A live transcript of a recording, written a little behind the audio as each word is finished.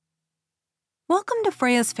Welcome to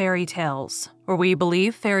Freya's Fairy Tales, where we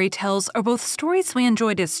believe fairy tales are both stories we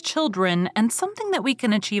enjoyed as children and something that we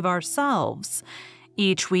can achieve ourselves.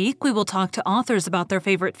 Each week, we will talk to authors about their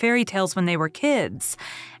favorite fairy tales when they were kids,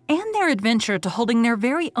 and their adventure to holding their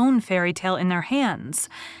very own fairy tale in their hands.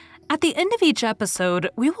 At the end of each episode,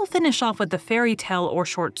 we will finish off with a fairy tale or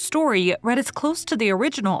short story read as close to the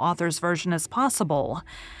original author's version as possible.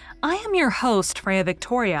 I am your host, Freya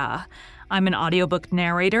Victoria. I'm an audiobook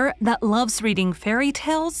narrator that loves reading fairy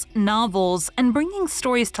tales, novels, and bringing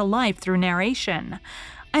stories to life through narration.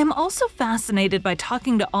 I am also fascinated by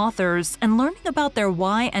talking to authors and learning about their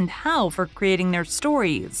why and how for creating their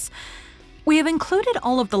stories. We have included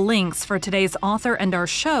all of the links for today's author and our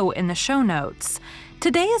show in the show notes.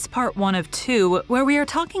 Today is part 1 of 2, where we are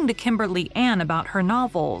talking to Kimberly Ann about her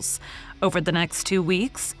novels. Over the next 2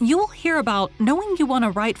 weeks, you will hear about knowing you want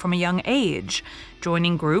to write from a young age,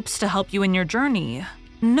 joining groups to help you in your journey,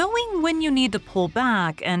 knowing when you need to pull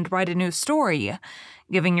back and write a new story,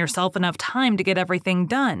 giving yourself enough time to get everything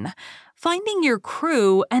done, finding your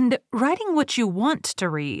crew, and writing what you want to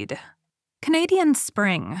read. Canadian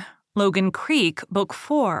Spring, Logan Creek, Book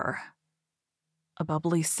 4. A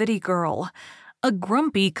bubbly city girl, a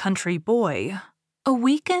grumpy country boy, a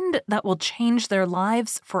weekend that will change their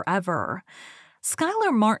lives forever.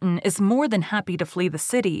 Skylar Martin is more than happy to flee the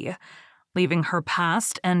city, leaving her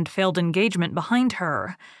past and failed engagement behind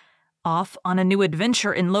her. Off on a new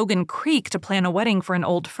adventure in Logan Creek to plan a wedding for an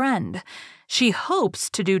old friend. She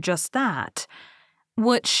hopes to do just that.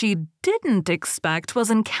 What she didn't expect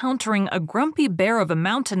was encountering a grumpy bear of a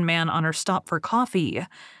mountain man on her stop for coffee.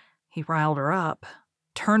 He riled her up,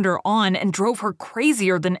 turned her on, and drove her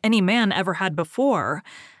crazier than any man ever had before.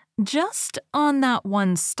 Just on that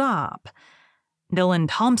one stop. Dylan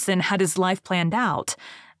Thompson had his life planned out.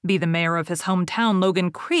 Be the mayor of his hometown, Logan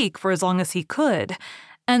Creek, for as long as he could,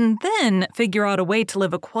 and then figure out a way to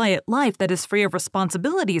live a quiet life that is free of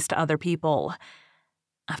responsibilities to other people.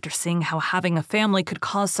 After seeing how having a family could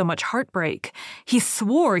cause so much heartbreak, he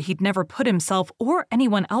swore he'd never put himself or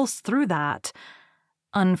anyone else through that.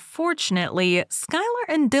 Unfortunately, Skylar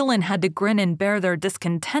and Dylan had to grin and bear their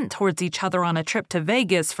discontent towards each other on a trip to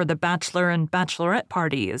Vegas for the bachelor and bachelorette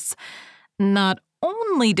parties. Not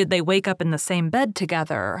only did they wake up in the same bed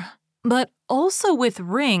together, but also with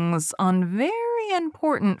rings on very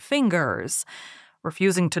important fingers.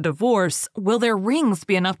 Refusing to divorce, will their rings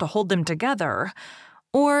be enough to hold them together?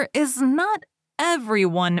 Or is not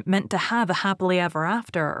everyone meant to have a happily ever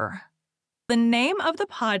after? The name of the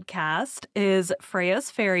podcast is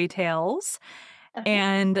Freya's Fairy Tales,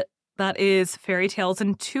 and that is fairy tales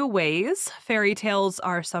in 2 ways. Fairy tales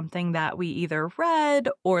are something that we either read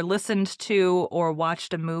or listened to or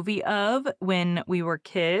watched a movie of when we were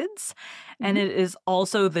kids. And it is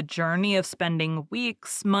also the journey of spending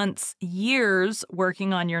weeks, months, years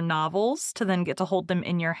working on your novels to then get to hold them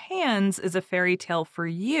in your hands is a fairy tale for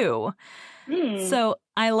you. So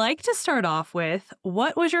I like to start off with,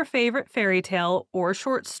 what was your favorite fairy tale or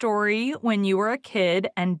short story when you were a kid,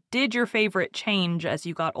 and did your favorite change as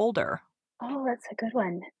you got older? Oh, that's a good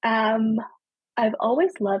one. I've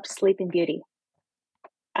always loved Sleeping Beauty.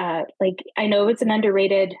 I know it's an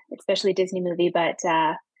underrated, especially Disney movie, but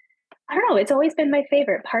I don't know. It's always been my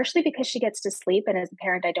favorite, partially because she gets to sleep, and as a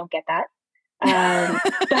parent, I don't get that.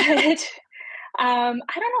 But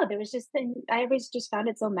I don't know. There was I always just found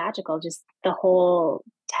it so magical. Just the whole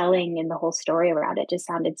telling and the whole story around it just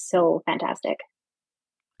sounded so fantastic.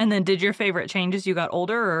 And then did your favorite change as you got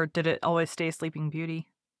older, or did it always stay Sleeping Beauty?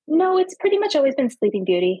 No, it's pretty much always been Sleeping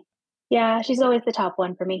Beauty. Yeah, she's always the top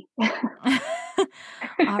one for me.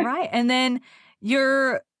 All right. And then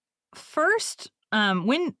your first,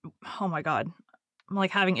 when, oh my God, I'm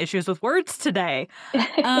like having issues with words today.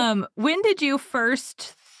 When did you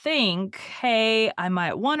first think, hey, I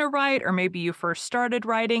might want to write, or maybe you first started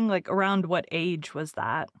writing? Like, around what age was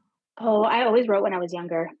that? Oh, I always wrote when I was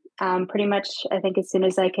younger. Pretty much, I think as soon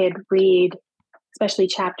as I could read, especially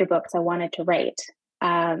chapter books, I wanted to write.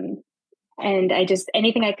 And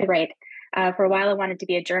anything I could write. For a while, I wanted to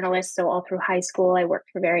be a journalist. So all through high school, I worked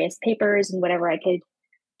for various papers and whatever I could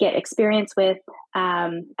get experience with.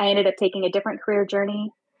 I ended up taking a different career journey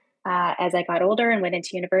as I got older and went into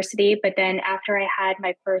university. But then after I had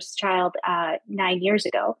my first child 9 years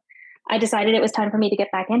ago, I decided it was time for me to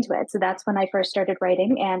get back into it. So that's when I first started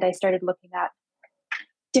writing, and I started looking at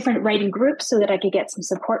different writing groups so that I could get some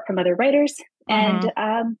support from other writers. And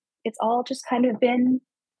it's all just kind of been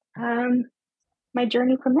my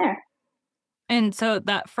journey from there. And so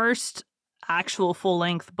that first actual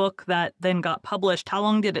full-length book that then got published, how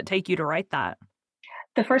long did it take you to write that?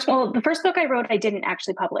 The first book I wrote, I didn't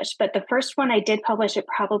actually publish, but the first one I did publish, it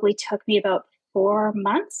probably took me about 4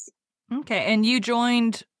 months. Okay. And you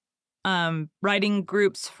joined writing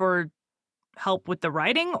groups for help with the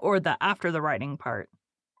writing or the after the writing part?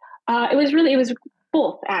 It was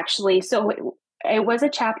both actually. So it was a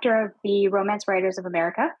chapter of the Romance Writers of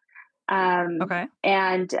America. Okay.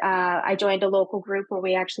 And I joined a local group where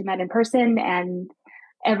we actually met in person, and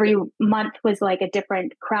every month was like a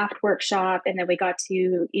different craft workshop. And then we got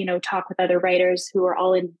to, talk with other writers who are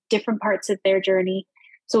all in different parts of their journey.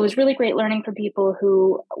 So it was really great learning from people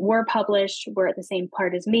who were published, were at the same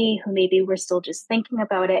part as me, who maybe were still just thinking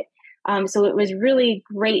about it. So it was really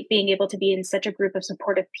great being able to be in such a group of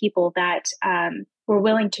supportive people that were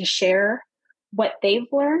willing to share what they've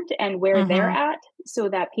learned and where they're Mm-hmm. at, so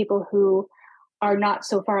that people who are not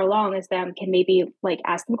so far along as them can maybe like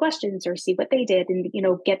ask them questions or see what they did and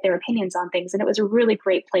get their opinions on things. And it was a really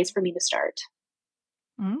great place for me to start.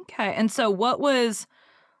 Okay. And so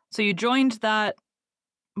so you joined that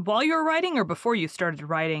while you were writing or before you started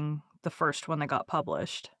writing the first one that got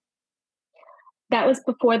published? That was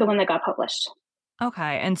before the one that got published.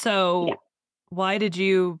 Okay. And Yeah. so why did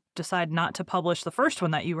you decide not to publish the first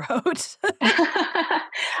one that you wrote?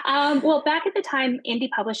 Well, back at the time, indie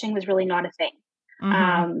publishing was really not a thing.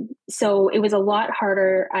 Mhm. So it was a lot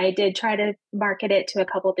harder. I did try to market it to a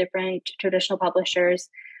couple different traditional publishers.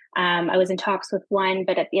 I was in talks with one,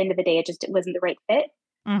 but at the end of the day, it wasn't the right fit.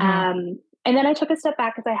 Mhm. And then I took a step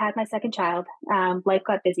back because I had my second child. Life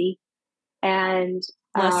got busy, and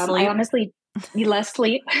Less I sleep. honestly less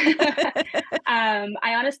sleep. I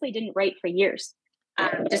honestly didn't write for years,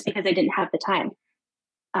 just because I didn't have the time.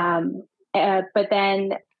 Um, but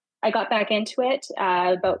then I got back into it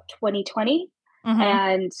about 2020, Mhm.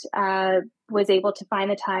 and was able to find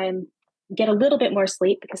the time, get a little bit more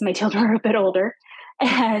sleep because my children are a bit older,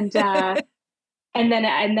 and and then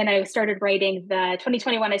I started writing the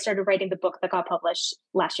 2021. I started writing the book that got published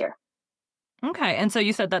last year. Okay, and so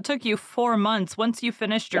you said that took you 4 months. Once you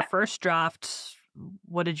finished your Yeah. first draft,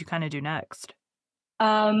 what did you kinda do next?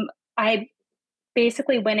 Um, I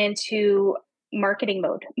basically went into marketing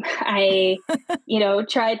mode. I,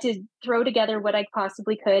 tried to throw together what I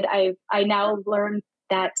possibly could. I now learned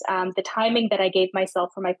that the timing that I gave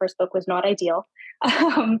myself for my first book was not ideal.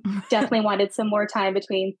 Definitely wanted some more time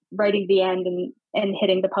between writing the end and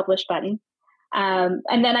hitting the publish button. And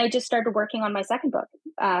then I just started working on my second book.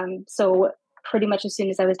 So pretty much as soon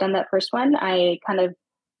as I was done that first one, I kind of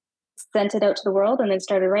sent it out to the world and then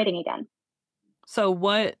started writing again. So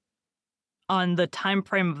what on the time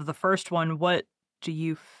frame of the first one, what do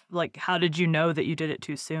you like, how did you know that you did it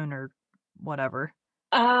too soon or whatever?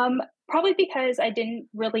 Probably because I didn't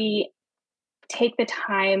really take the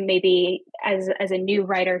time, maybe as a new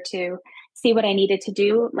writer, to see what I needed to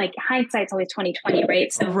do. Like hindsight's always 2020,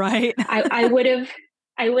 right? So Right. I, I would have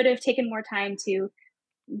I would have taken more time to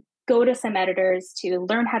go to some editors, to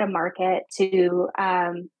learn how to market, to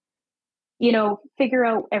figure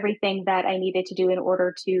out everything that I needed to do in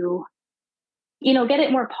order to get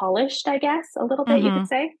it more polished, I guess, a little bit, you could Mhm.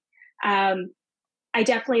 say. Um, I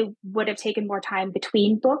definitely would have taken more time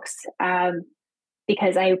between books,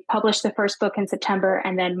 because I published the first book in September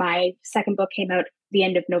and then my second book came out the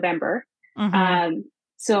end of November. Mhm. Um,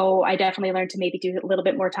 so I definitely learned to maybe do a little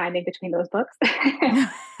bit more time in between those books.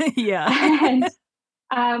 Yeah. and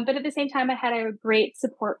but at the same time, I had a great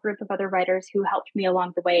support group of other writers who helped me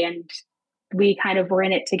along the way, and we kind of were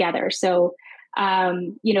in it together. So,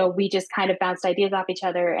 we just kind of bounced ideas off each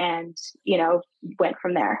other and went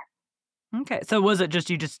from there. Okay, so was it just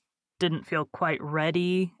you just didn't feel quite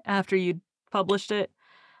ready after you'd published it?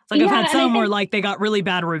 It's like I've had Yeah, and I some where, think like, they got really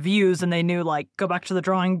bad reviews and they knew, like, go back to the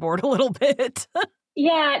drawing board a little bit.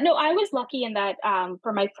 yeah, no, I was lucky in that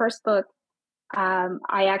for my first book,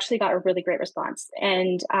 I actually got a really great response,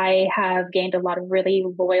 and I have gained a lot of really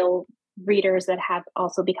loyal readers that have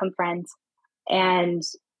also become friends, and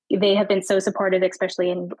they have been so supportive, especially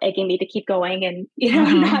in egging me to keep going and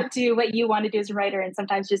Mhm. not do what you want to do as a writer, and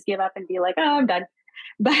sometimes just give up and be like, oh, I'm done.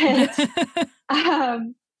 But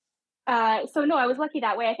um, so no, I was lucky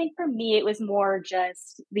that way. I think for me, it was more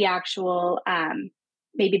just the actual,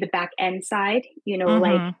 maybe the back end side,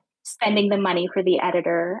 like Mhm. spending the money for the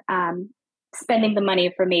editor, spending the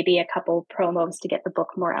money for maybe a couple promos to get the book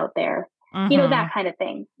more out there, that Mhm. kind of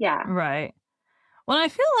thing. Yeah, Right. Well, I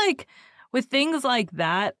feel like with things like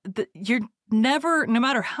that, you're never no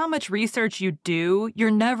matter how much research you do,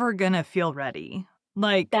 you're never gonna feel ready.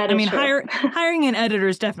 Like, that I is mean, true. hiring an editor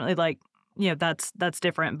is definitely like, that's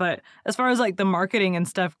different, but as far as, like, the marketing and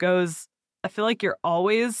stuff goes, I feel like you're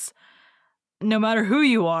always no matter who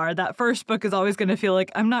you are, that first book is always gonna feel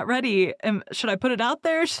like, "I'm not ready. Should I put it out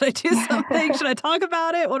there? Should I do something? Should I talk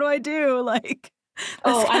about it? What do I do?" Like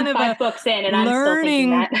That's Oh, kind I'm of 5 a books in and I'm still thinking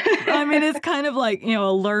learning. that. I mean, it's kind of like,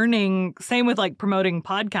 a learning, same with like promoting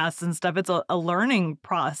podcasts and stuff. It's a learning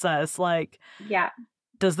process. Like, Yeah.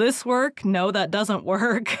 does this work? No, that doesn't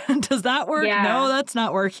work. Does that work? No, Yeah. that's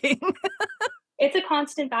not working. It's a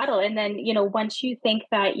constant battle. And then, once you think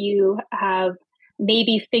that you have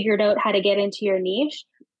maybe figured out how to get into your niche,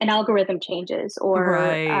 an algorithm changes or,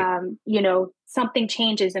 Right. something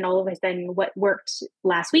changes and all of a sudden what worked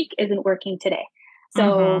last week isn't working today.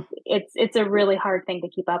 Mm-hmm. So it's a really hard thing to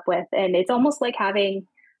keep up with. And it's almost like having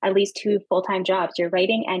at least 2 full-time jobs. You're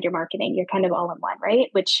writing and you're marketing. You're kind of all in one, right?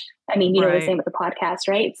 Which, I mean, the Right. same with the podcast,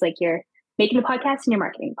 right? It's like you're making a podcast and you're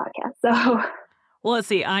marketing a podcast. So Well, let's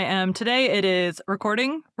see. Today it is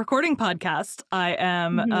recording podcast. I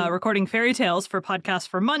am mhm. recording fairy tales for podcast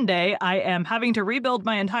for Monday. I am having to rebuild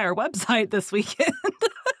my entire website this weekend.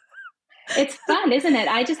 It's fun, isn't it?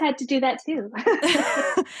 I just had to do that too.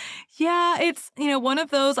 Yeah, it's, one of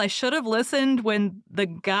those. I should have listened when the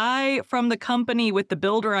guy from the company with the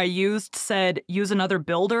builder I used said, use another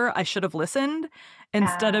builder. I should have listened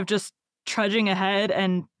instead Uh, of just trudging ahead.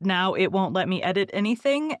 And now it won't let me edit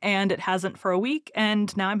anything. And it hasn't for a week.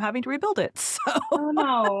 And now I'm having to rebuild it. So oh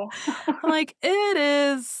no. I'm like, it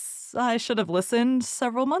is. I should have listened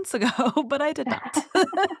several months ago, but I did not.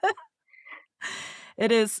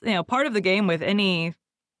 It is, part of the game with any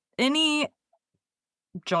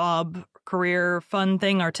job, career, fun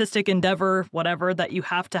thing, artistic endeavor, whatever, that you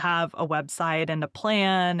have to have a website and a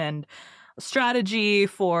plan and a strategy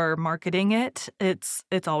for marketing it. It's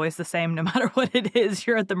always the same no matter what it is.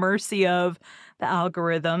 You're at the mercy of the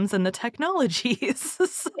algorithms and the technologies.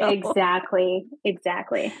 So, Exactly,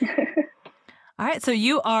 exactly. all right, so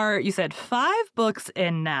you said 5 books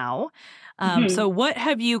in now. Mhm. So what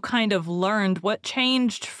have you kind of learned?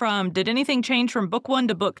 Did anything change from book 1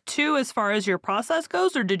 to book 2 as far as your process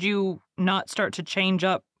goes, or did you not start to change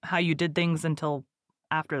up how you did things until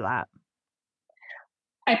after that?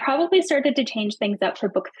 I probably started to change things up for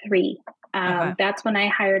book 3. Okay. That's when I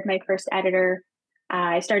hired my first editor.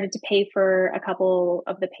 I started to pay for a couple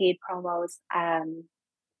of the paid promos.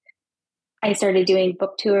 I started doing a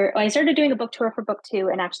book tour for book 2,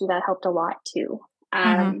 and actually that helped a lot too.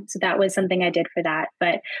 Mhm. So that was something I did for that.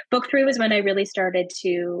 But book 3 was when I really started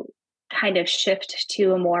to kind of shift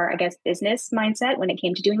to a more, I guess, business mindset when it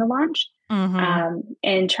came to doing the launch, Mhm.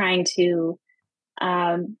 and trying to,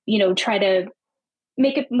 try to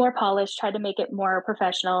make it more polished, try to make it more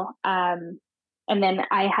professional. And then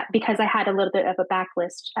because I had a little bit of a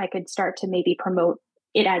backlist, I could start to maybe promote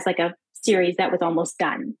it as like a series that was almost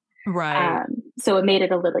done. Right. So it made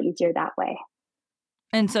it a little easier that way.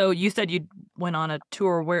 And so you said you went on a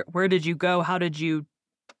tour. Where did you go? How did you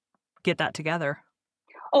get that together?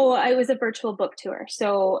 Oh, I was a virtual book tour.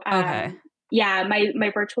 So Okay. yeah,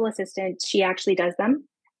 my virtual assistant, she actually does them.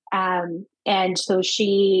 And so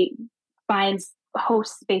she finds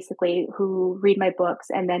hosts basically who read my books,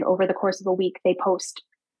 and then over the course of a week they post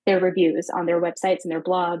their reviews on their websites and their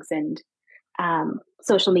blogs and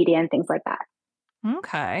social media and things like that.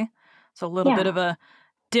 Okay. So a little bit Yeah. of a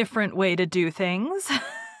different way to do things.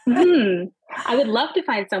 Hmm. I would love to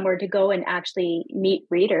find somewhere to go and actually meet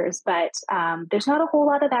readers, but there's not a whole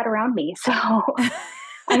lot of that around me. So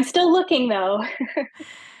I'm still looking though.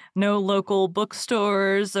 No local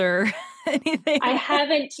bookstores or I anything.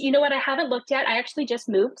 haven't, you know what? I haven't looked yet. I actually just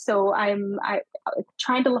moved, so I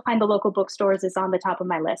trying to find the local bookstores is on the top of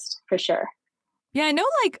my list for sure. Yeah, I know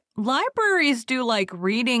like libraries do like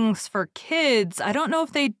readings for kids. I don't know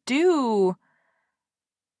if they do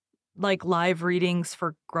like live readings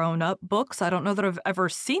for grown-up books. I don't know that I've ever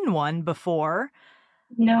seen one before.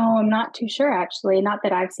 No, I'm not too sure actually. Not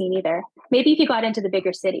that I've seen either. Maybe if you got into the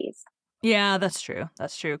bigger cities. Yeah, that's true.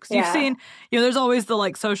 That's true. Because you've Yeah. seen, there's always the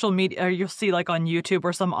like social media, or you'll see like on YouTube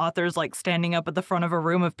where some authors like standing up at the front of a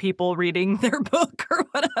room of people reading their book or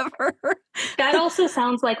whatever. That also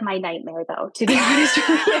sounds like my nightmare though, to be honest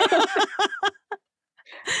with you.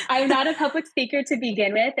 I'm not a public speaker to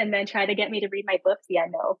begin with, and then try to get me to read my books. Yeah,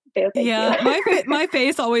 no. No, thank you. Yeah, my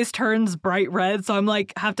face always turns bright red, so I'm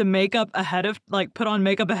like have to put on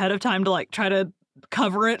makeup ahead of time to like try to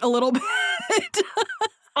cover it a little bit.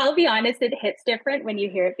 I'll be honest, it hits different when you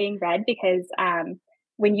hear it being read because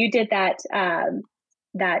when you did that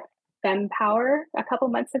Fem Power a couple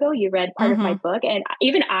months ago, you read part of my Mhm. book, and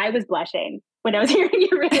even I was blushing when I was hearing you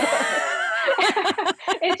read it.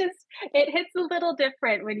 It hits a little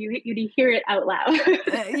different when you hear it out loud.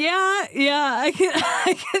 Yeah,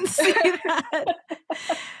 I can see that.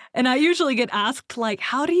 And I usually get asked like,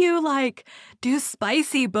 "How do you like do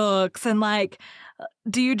spicy books and like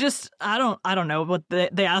Do you just, I don't know what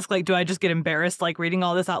they ask, like, do I just get embarrassed, like, reading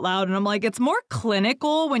all this out loud? And I'm like, it's more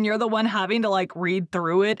clinical when you're the one having to, like, read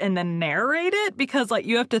through it and then narrate it because, like,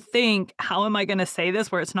 you have to think, how am I going to say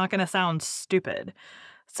this where it's not going to sound stupid?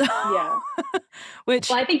 So, Yeah. which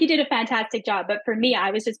Well, I think you did a fantastic job, but for me,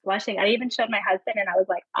 I was just blushing. I even showed my husband and I was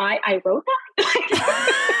like, I wrote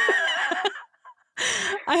that?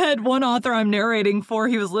 I had one author I'm narrating for,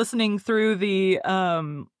 he was listening through the,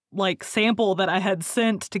 like, sample that I had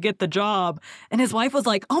sent to get the job, and his wife was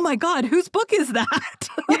like, "Oh my god, whose book is that?"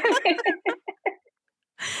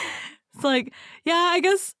 It's like, yeah, I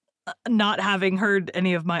guess, not having heard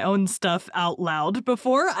any of my own stuff out loud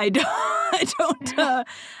before, I don't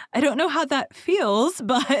know how that feels,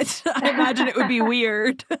 but I imagine it would be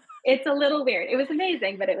weird. It's a little weird. It was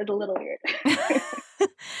amazing, but it was a little weird.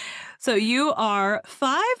 So you are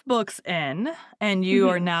 5 books in, and you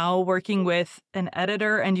are Mhm. now working with an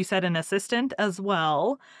editor, and you said an assistant as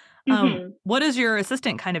well. Mhm. What does your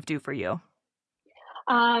assistant kind of do for you?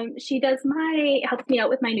 She helps me out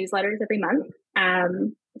with my newsletters every month.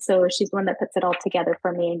 So she's the one that puts it all together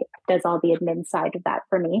for me and does all the admin side of that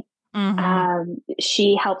for me. Mhm.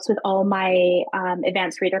 She helps with all my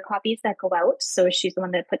advanced reader copies that go out. So she's the one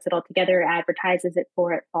that puts it all together, advertises it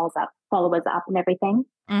for it, follows up, and everything.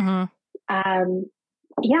 Mhm. Um,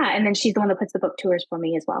 yeah, and then she's the one that puts the book tours for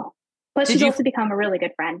me as well. Plus, Did she's you also become a really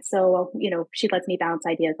good friend. So she lets me bounce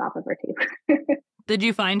ideas off of her too. did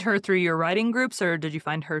you find her through your writing groups, or did you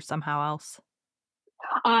find her somehow else?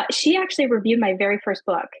 She actually reviewed my very first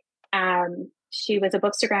book. She was a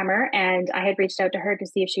bookstagrammer, and I had reached out to her to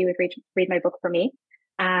see if she would read my book for me.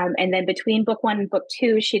 And then between book one and book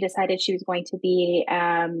two, she decided she was going to be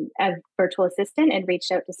a virtual assistant and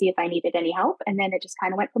reached out to see if I needed any help. And then it just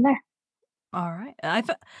kind of went from there. Alright.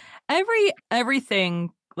 Everything,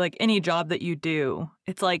 like any job that you do,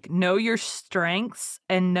 it's like know your strengths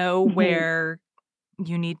and know Mhm. where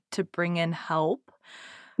you need to bring in help.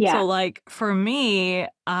 Yeah. So, like, for me,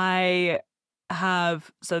 so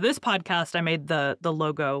this podcast, I made the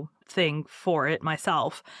logo thing for it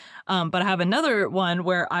myself, but I have another one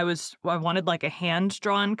where I wanted, like, a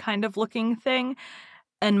hand-drawn kind of looking thing,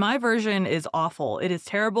 and my version is awful. It is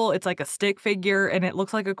terrible, it's like a stick figure, and it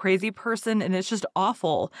looks like a crazy person, and it's just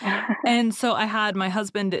awful. And so I had my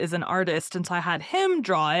husband is an artist, and so I had him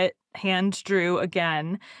draw it, hand drew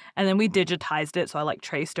again, and then we digitized it, so I, like,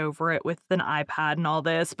 traced over it with an iPad and all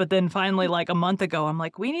this, but then finally, like, a month ago, I'm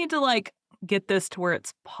like, "We need to, like, get this to where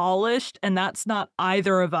it's polished," and that's not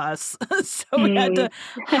either of us. So we had Mm. to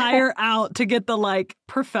hire out to get the, like,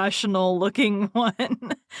 professional looking one.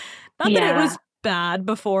 Not that it Yeah. was bad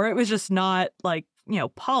before, it was just not, like,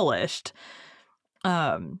 polished.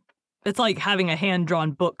 Um, it's like having a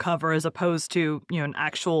hand-drawn book cover as opposed to, an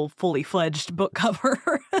actual fully fledged book cover.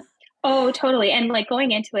 Oh, totally. And like going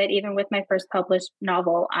into it, even with my first published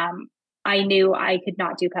novel, I knew I could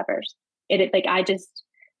not do covers. Like I just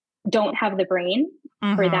don't have the brain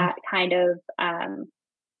for Mhm. that kind of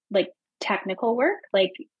like technical work.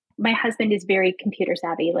 Like my husband is very computer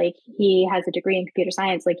savvy. Like he has a degree in computer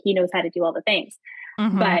science. Like he knows how to do all the things.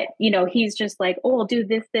 Mhm. But he's just like, "Oh, I'll do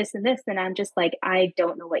this, this, and this," and I'm just like, "I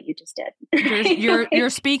don't know what you just did." You're Like,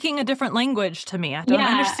 speaking a different language to me, I don't yeah,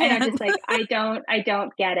 and I'm understand. just like, I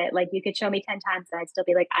don't get it. Like you could show me 10 times and I'd still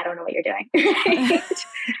be like, I don't know what you're doing.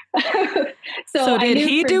 So So I did knew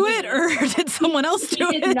he for do it me, or did someone else he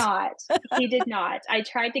do did it? not. He did not. I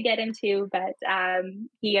tried to get him to, but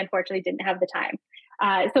he unfortunately didn't have the time.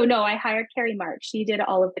 So no, I hired Carrie March. She did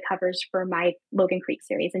all of the covers for my Logan Creek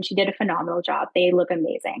series, and she did a phenomenal job. They look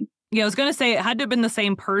amazing. Yeah, I was gonna say it had to have been the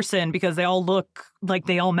same person because they all look like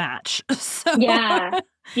they all match. So Yeah,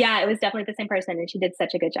 yeah, it was definitely the same person, and she did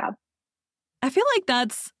such a good job. I feel like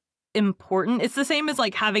that's important. It's the same as,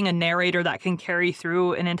 like, having a narrator that can carry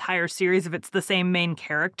through an entire series if it's the same main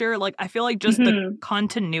character. Like, I feel like just the Hmm.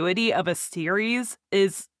 continuity of a series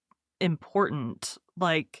is important.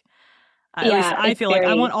 Like, at least Yeah, I it's feel like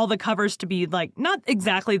I want very. all the covers to be, like, not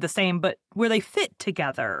exactly the same, but where they fit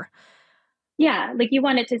together. Yeah, like you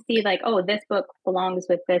wanted to see like, oh, this book belongs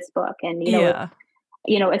with this book, and if Yeah.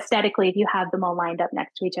 aesthetically, if you have them all lined up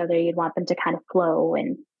next to each other, you'd want them to kind of flow,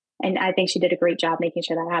 and I think she did a great job making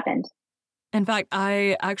sure that happened. In fact,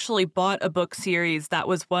 I actually bought a book series that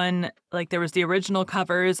was one like, there was the original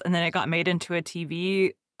covers, and then it got made into a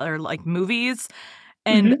TV or, like, movies,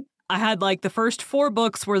 and Hmm. I had, like, the first 4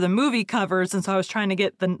 books were the movie covers, and so I was trying to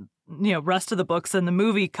get the rest of the books and the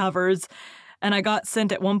movie covers, and I got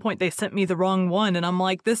sent at one point, they sent me the wrong one, and I'm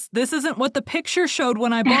like, "This isn't what the picture showed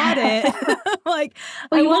when I bought it." Like,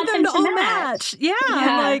 Well, I you want want them them to to all match. match. Yeah, I'm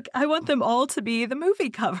Yeah, like, I want them all to be the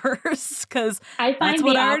movie covers because I that's find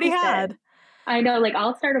what the I already opposite. had. I know, like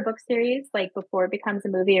I'll start a book series like before it becomes a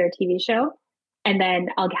movie or a TV show. And then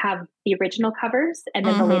I'll have the original covers, and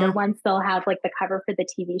then the later Mm-hmm. ones they'll have like the cover for the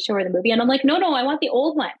TV show or the movie. And I'm like, no, I want the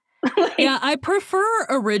old one. Yeah, Like, I prefer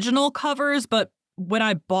original covers, but when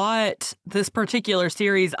I bought this particular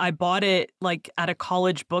series, I bought it like at a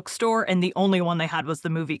college bookstore, and the only one they had was the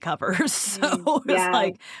movie covers. So it's yeah.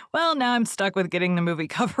 like, well, now I'm stuck with getting the movie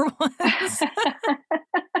cover ones.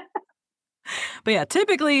 But yeah,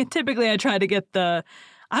 typically I try to get the.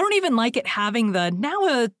 I don't even like it having the now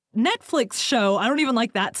a Netflix show. I don't even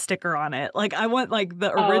like that sticker on it. Like I want like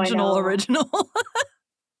the Oh, I original know. original.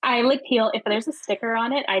 I like peel if there's a sticker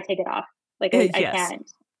on it, I take it off. Like I Yes.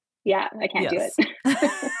 can't. Yeah, I can't do Yes.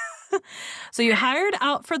 it. So you hired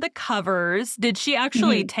out for the covers. Did she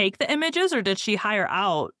actually Mhm. take the images or did she hire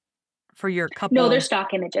out for your No, they're couple?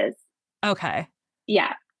 stock images. Okay.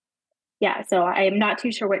 Yeah. Yeah. So I'm not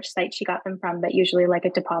too sure which site she got them from, but usually like a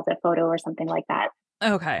deposit photo or something like that.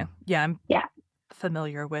 Okay. Yeah, I'm Yeah.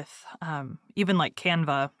 familiar with even like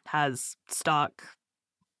Canva has stock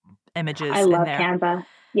I images in love there. Canva.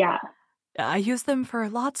 Yeah. I use them for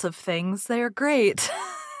lots of things. They're great.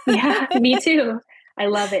 Yeah, me too. I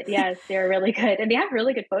love it. Yes, they're really good. And they have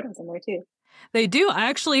really good photos in there too. They do. I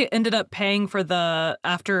actually ended up paying for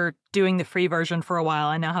after doing the free version for a while,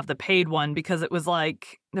 I now have the paid one because it was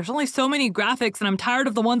like, there's only so many graphics and I'm tired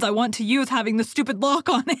of the ones I want to use having the stupid lock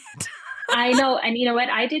on it. I know, and you know what?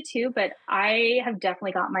 I did too, but I have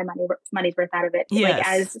definitely got my money's worth out of it. Like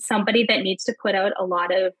Yes. as somebody that needs to put out a lot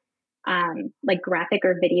of like graphic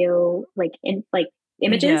or video like in like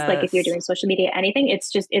images, like if you're Yes. doing social media, anything,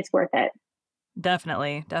 it's worth it.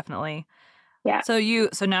 Definitely, definitely. Yeah.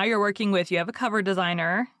 So now you're working with you have a cover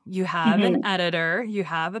designer, you have an Hmm. editor, you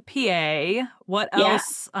have a PA. What Yeah.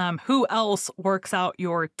 else who else works out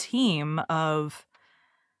your team of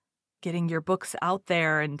getting your books out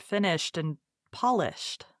there and finished and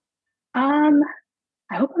polished? Um,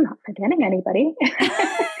 I hope I'm not forgetting anybody.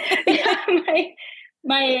 Yeah,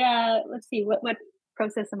 let's see, what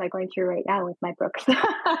process am I going through right now with my books?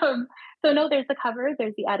 So no, there's the cover,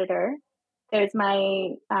 there's the editor, there's my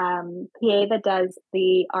PA that does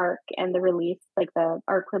the arc and the release, like the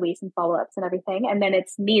arc release and follow ups and everything, and then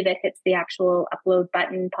it's me that hits the actual upload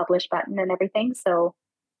button, publish button, and everything. So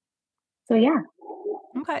yeah.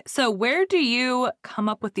 Okay. So where do you come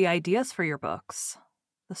up with the ideas for your books?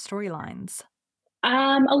 The storylines?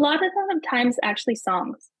 A lot of the times, actually,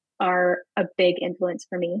 songs are a big influence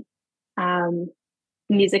for me. Um,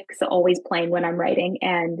 Music's always playing when I'm writing,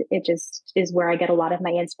 and it just is where I get a lot of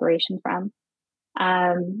my inspiration from.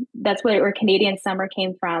 That's where Canadian Summer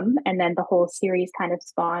came from, and then the whole series kind of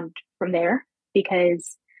spawned from there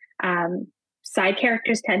because um, side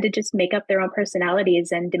characters tend to just make up their own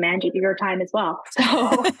personalities and demand your time as well.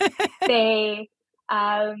 So they,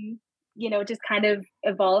 um, just kind of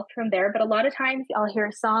evolved from there. But a lot of times I'll hear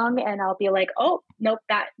a song and I'll be like, oh, nope,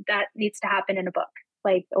 that needs to happen in a book,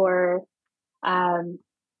 like or um,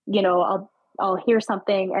 I'll hear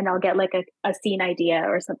something and I'll get like a scene idea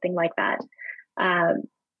or something like that. Um,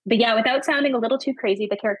 but yeah, without sounding a little too crazy,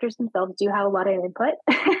 the characters themselves do have a lot of input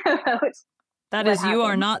about That what is, you are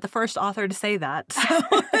happens. not the first author to say that. So.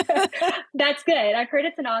 That's good. I've heard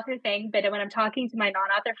it's an author thing, but when I'm talking to my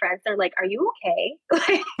non-author friends, they're like, "Are you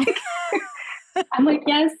okay?" Like, I'm like,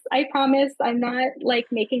 "Yes, I promise. I'm not like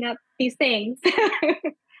making up these things.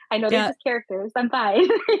 I know they're Yeah, just characters. I'm fine."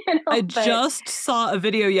 I But just saw a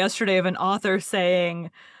video yesterday of an author saying,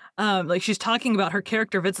 like she's talking about her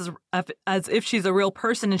character Vince as if she's a real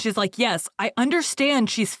person, and she's like, "Yes, I understand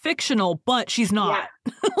she's fictional, but she's yeah, not."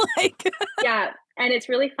 Like, yeah. And it's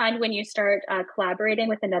really fun when you start collaborating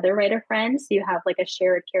with another writer friend. So you have like a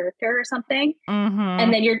shared character or something, and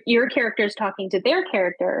mm-hmm. then your character is talking to their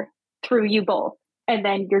character through you both. And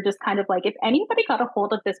then you're just kind of like, if anybody got a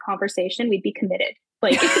hold of this conversation, we'd be committed.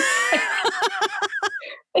 Like, it's like,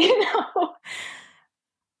 you know,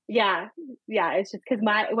 yeah, yeah. It's just because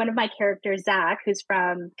my one of my characters, Zach, who's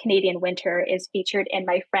from Canadian Winter, is featured in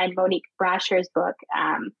my friend Monique Brasher's book,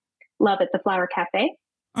 Love at the Flower Cafe.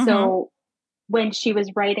 Mm-hmm. So when she was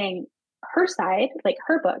writing her side, like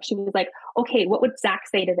her book, she was like, okay, what would Zach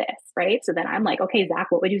say to this? Right. So then I'm like, okay, Zach,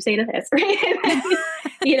 what would you say to this? Right. And then,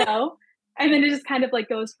 you know, and then it just kind of like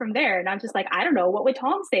goes from there. And I'm just like, I don't know, what would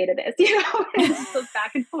Tom say to this? And it just goes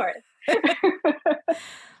back and forth.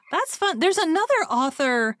 That's fun. There's another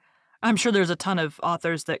author. I'm sure there's a ton of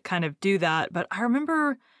authors that kind of do that, but I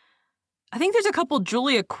remember I think there's a couple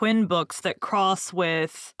Julia Quinn books that cross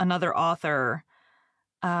with another author.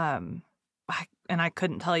 Um, and I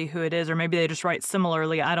couldn't tell you who it is, or maybe they just write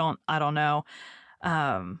similarly. I don't know.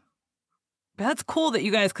 Um, That's cool that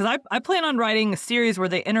you guys, because I plan on writing a series where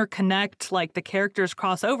they interconnect, like the characters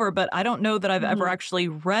cross over, but I don't know that I've ever Mhm. actually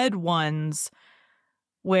read ones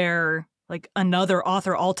where like another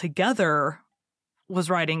author altogether was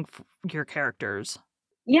writing your characters.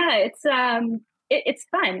 Yeah, it's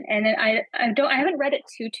fun, and then I haven't read it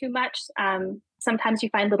too much. Sometimes you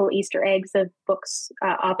find little Easter eggs of books,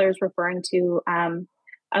 authors referring to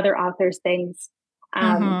other authors' things.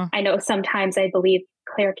 Mm-hmm. I know sometimes I believe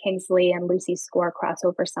Claire Kingsley and Lucy Score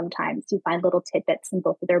crossover. Sometimes you find little tidbits in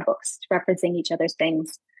both of their books referencing each other's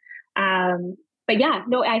things. Um, but yeah,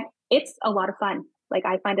 no, it's a lot of fun. Like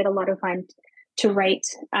I find it a lot of fun to write.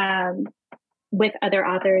 With other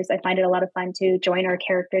authors. I find it a lot of fun to join our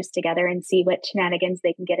characters together and see what shenanigans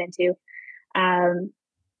they can get into, um,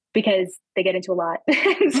 because they get into a lot.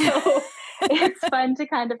 So it's fun to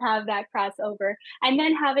kind of have that crossover and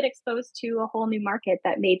then have it exposed to a whole new market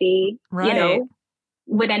that maybe, Right.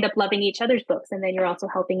 would end up loving each other's books. And then you're also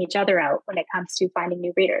helping each other out when it comes to finding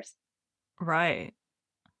new readers. Right.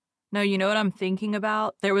 No, you know what I'm thinking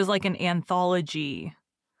about? There was like an anthology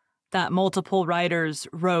that multiple writers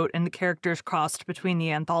wrote and the characters crossed between the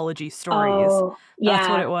anthology stories. Oh, That's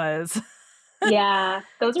what yeah. it was. Yeah.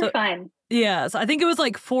 Those are So, fun. yeah, so I think it was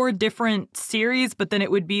like 4 different series, but then it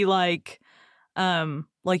would be like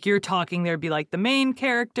you're talking, there'd be like the main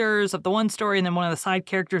characters of the one story, and then one of the side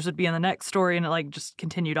characters would be in the next story, and it like just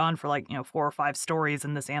continued on for like, 4 or 5 stories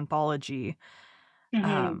in this anthology. Hmm.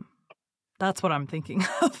 Um, that's what I'm thinking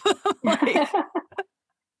of. Like,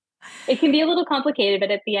 It can be a little complicated,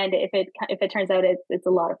 but at the end, if it turns out it's a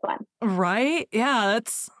lot of fun. right? Yeah,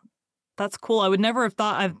 that's cool. I would never have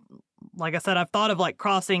thought like I said, I've thought of like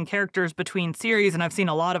crossing characters between series, and I've seen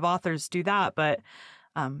a lot of authors do that, but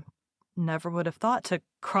um never would have thought to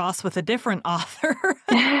cross with a different author.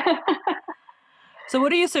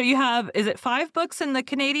 So you have, is it 5 books in the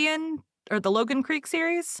Canadian or the Logan Creek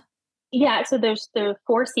series? Yeah, so there are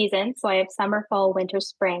 4 seasons. So I have summer, fall, winter,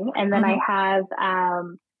 spring, and then I Mhm. have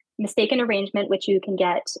Mistaken Arrangement, which you can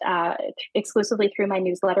get exclusively through my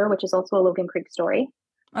newsletter, which is also a Logan Creek story.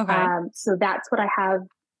 Okay. So that's what I have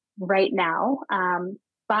right now.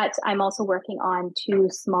 But I'm also working on 2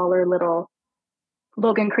 smaller little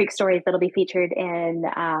Logan Creek stories that'll be featured in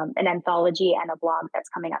an anthology and a blog that's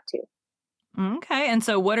coming up too. Okay. And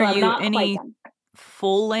so what are So I'm you, not quite any done.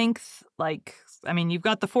 full length, like, I mean, you've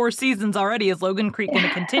got the 4 seasons already. Is Logan Creek going to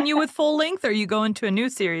continue with full length, or are you going to a new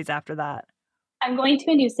series after that? I'm going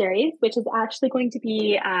to a new series, which is actually going to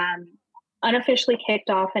be unofficially kicked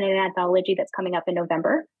off in an anthology that's coming up in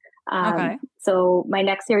November. Okay. So my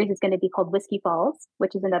next series is going to be called Whiskey Falls,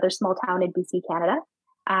 which is another small town in BC, Canada,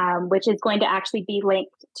 which is going to actually be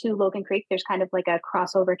linked to Logan Creek. There's kind of like a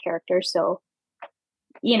crossover character. So,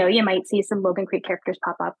 you might see some Logan Creek characters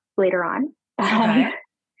pop up later on. Um, Okay.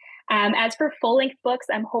 as for full length books,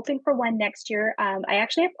 I'm hoping for one next year. I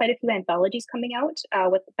actually have quite a few anthologies coming out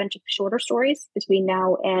with a bunch of shorter stories between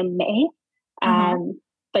now and May. Mhm.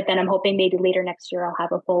 But then I'm hoping maybe later next year I'll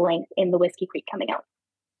have a full length in the Whiskey Creek coming out.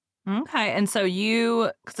 Okay. And so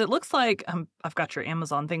because it looks like I've got your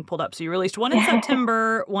Amazon thing pulled up. So you released one in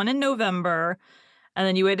September, one in November, and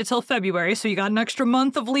then you waited till February. So you got an extra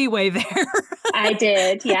month of leeway there. I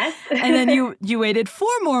did, yes. And then you waited 4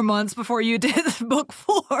 more months before you did book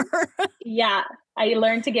 4. Yeah, I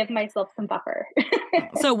learned to give myself some buffer.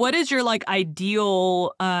 So what is your like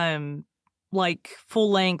ideal like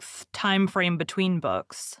full length time frame between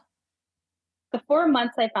books? The 4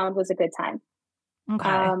 months I found was a good time.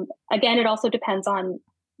 Okay. Again, it also depends on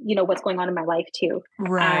what's going on in my life too.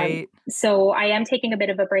 Right. So I am taking a bit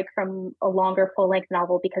of a break from a longer full length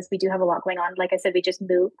novel because we do have a lot going on. Like I said, we just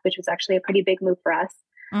moved, which was actually a pretty big move for us.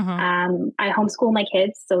 Mhm. I homeschool my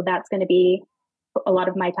kids, so that's going to be a lot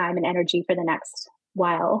of my time and energy for the next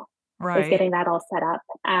while is Right. getting that all set up.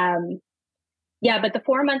 Yeah, but the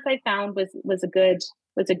 4 months I found was a good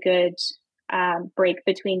break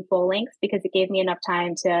between full lengths because it gave me enough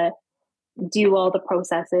time to do all the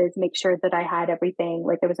processes, make sure that I had everything,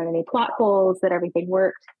 like there wasn't any plot holes, that everything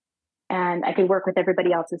worked, and I could work with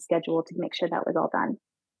everybody else's schedule to make sure that was all done.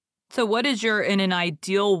 So what is in an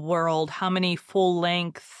ideal world, how many full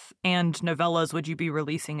length and novellas would you be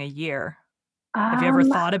releasing a year? Have you ever Um,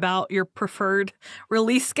 thought about your preferred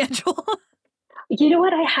release schedule? you know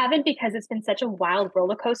what? I haven't because it's been such a wild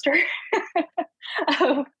roller coaster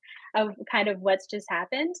of, of kind of what's just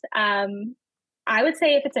happened. I would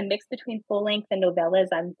say if it's a mix between full length and novellas,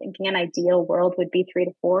 I'm thinking an ideal world would be 3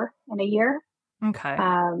 to 4 in a year. Okay.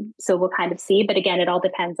 So we'll kind of see. But again, it all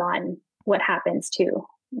depends on what happens too,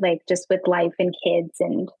 like just with life and kids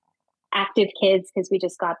and active kids because we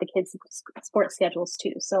just got the kids' sports schedules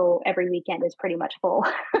too. So every weekend is pretty much full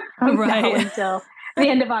from now Right. until the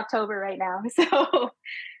end of October right now. So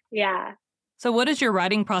yeah. So what does your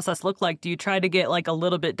writing process look like? Do you try to get like a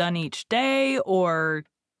little bit done each day, or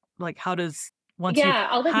like how does once you've Yeah,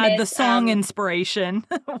 I'll had admit, the song inspiration,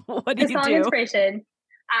 what do the you song do? inspiration.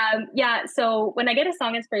 Yeah, so when I get a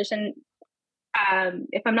song inspiration,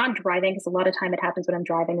 if I'm not driving, because a lot of time it happens when I'm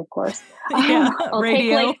driving, of course, Yeah, I'll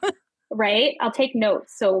take radio. right, I'll take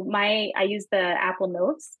notes. So I use the Apple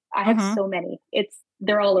Notes. I have Mhm. so many.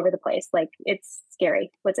 They're all over the place. Like it's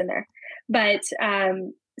scary what's in there. But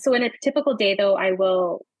so in a typical day though, I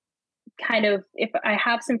will kind of, if I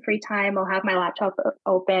have some free time, I'll have my laptop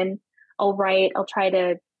open. I'll write. I'll try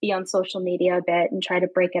to be on social media a bit and try to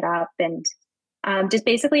break it up. And just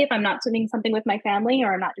basically, if I'm not doing something with my family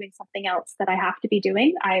or I'm not doing something else that I have to be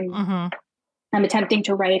doing, Mhm. I'm attempting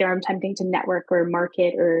to write or I'm attempting to network or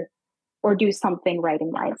market or do something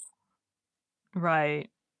writing wise. Right.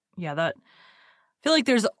 Yeah, that I feel like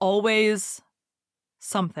there's always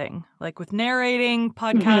something. Like with narrating, Hmm.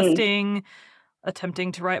 podcasting,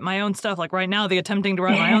 attempting to write my own stuff. Like right now, the attempting to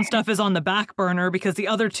write my own stuff is on the back burner because the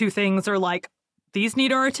other two things are like, these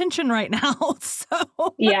need our attention right now.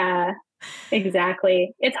 So, Yeah,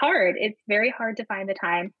 exactly. It's hard. It's very hard to find the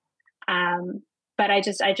time. Um, but I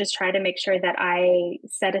just try to make sure that I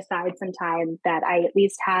set aside some time that I at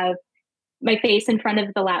least have my face in front of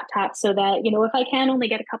the laptop so that, if I can only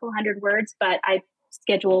get a couple hundred words, but I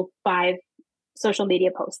schedule 5 social media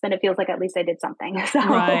posts, then it feels like at least I did something. So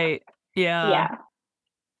right. Yeah. yeah.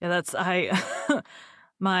 Yeah, that's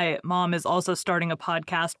my mom is also starting a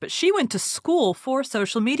podcast, but she went to school for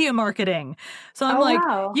social media marketing. So I'm Oh like,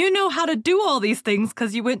 wow. you know how to do all these things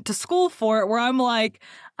because you went to school for it. Where I'm like,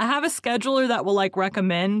 I have a scheduler that will like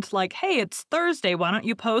recommend, like, hey, it's Thursday. Why don't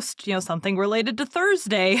you post, something related to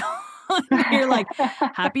Thursday on here, like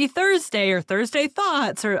Happy Thursday or Thursday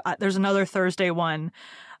Thoughts, or there's another Thursday one.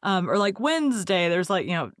 Or like Wednesday, there's like,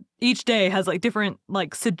 each day has like different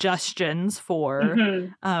like suggestions for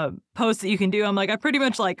Hmm. posts that you can do. I'm like, I pretty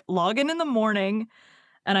much like log in the morning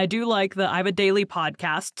and I do like I have a daily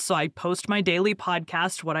podcast. So I post my daily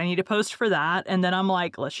podcast, what I need to post for that. And then I'm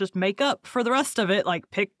like, let's just make up for the rest of it. Like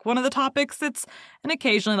pick one of the topics and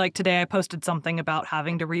occasionally like today I posted something about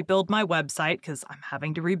having to rebuild my website because I'm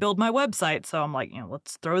having to rebuild my website. So I'm like,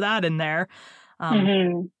 let's throw that in there. Um,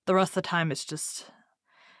 Hmm. the rest of the time it's just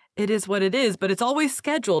it is what it is, but it's always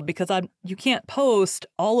scheduled because you can't post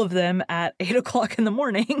all of them at 8 o'clock in the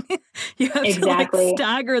morning. You have to like Exactly.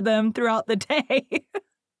 stagger them throughout the day.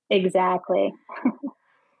 Exactly.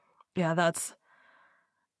 Yeah,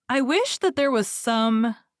 I wish that there was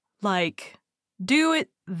some like do it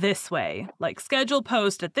this way, like schedule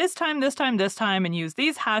post at this time, this time, this time, and use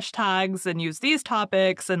these hashtags and use these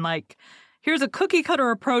topics. And like, here's a cookie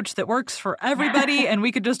cutter approach that works for everybody. And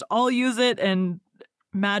we could just all use it and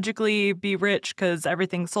magically be rich because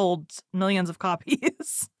everything sold millions of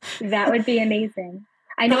copies. That would be amazing.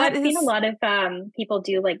 I know That I've seen a is, lot of people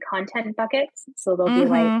do like content buckets. So they'll be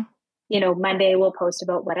like, mm-hmm, Monday we'll post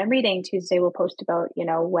about what I'm reading, Tuesday we'll post about,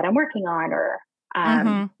 what I'm working on or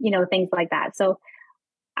mm-hmm. things like that. So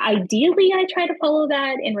ideally I try to follow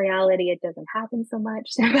that. In reality it doesn't happen so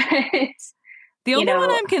much. But The you only one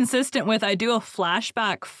know, I'm consistent with, I do a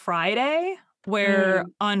flashback Friday where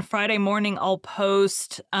mm, on Friday morning I'll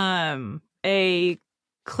post a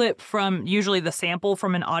clip from usually the sample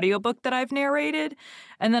from an audiobook that I've narrated,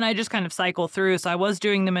 and then I just kind of cycle through. So I was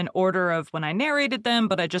doing them in order of when I narrated them,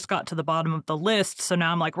 but I just got to the bottom of the list. So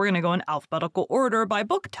now I'm like, we're going to go in alphabetical order by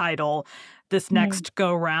book title this mm, next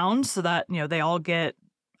go round so that, they all get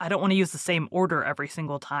I don't want to use the same order every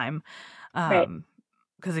single time. right. Um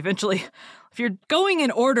because eventually, if you're going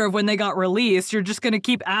in order of when they got released, you're just going to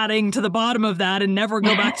keep adding to the bottom of that and never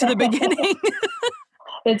go back to the beginning.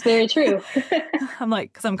 It's very true. I'm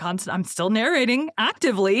like, because I'm still narrating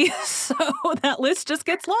actively, so that list just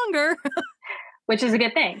gets longer, Which is a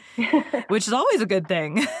good thing. which is always a good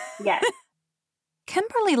thing. Yes.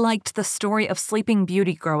 Kimberly liked the story of Sleeping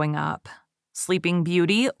Beauty growing up. Sleeping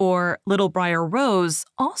Beauty, or Little Briar Rose,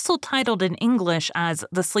 also titled in English as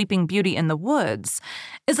The Sleeping Beauty in the Woods,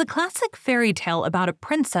 is a classic fairy tale about a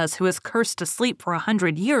princess who is cursed to sleep for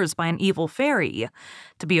 100 years by an evil fairy,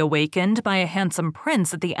 to be awakened by a handsome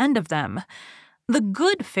prince at the end of them. The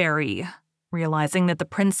good fairy, realizing that the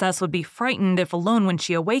princess would be frightened if alone when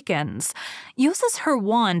she awakens, uses her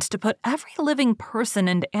wand to put every living person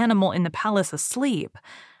and animal in the palace asleep,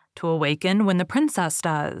 to awaken when the princess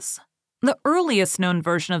does. The earliest known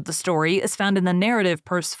version of the story is found in the narrative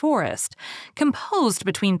Perse Forest, composed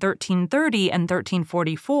between 1330 and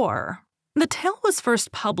 1344. The tale was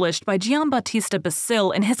first published by Giambattista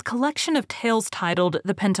Basile in his collection of tales titled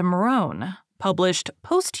The Pentamerone, published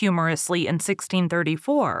posthumously in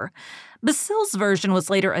 1634. Basile's version was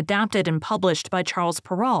later adapted and published by Charles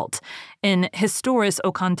Perrault in Histoires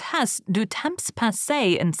au Contes du Temps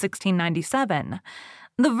Passé in 1697.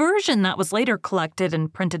 The version that was later collected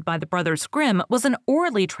and printed by the Brothers Grimm was an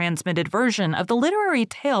orally transmitted version of the literary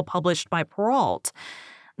tale published by Perrault.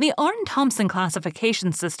 The Arne Thompson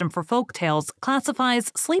classification system for folk tales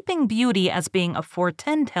classifies Sleeping Beauty as being a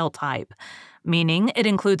 410 tale type, meaning it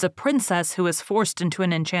includes a princess who is forced into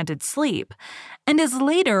an enchanted sleep, and is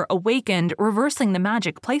later awakened, reversing the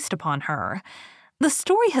magic placed upon her. The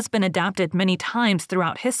story has been adapted many times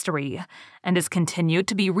throughout history, and is continued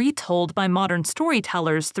to be retold by modern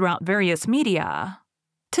storytellers throughout various media.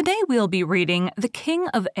 Today we'll be reading The King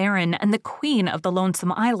of Erin and the Queen of the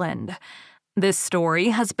Lonesome Island. This story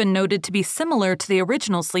has been noted to be similar to the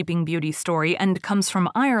original Sleeping Beauty story and comes from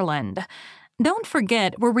Ireland. Don't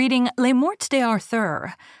forget, we're reading Les Morts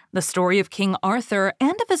d'Arthur, the story of King Arthur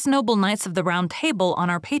and of his noble knights of the Round Table on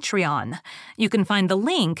our Patreon. You can find the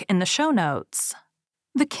link in the show notes.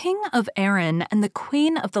 The King of Erin and the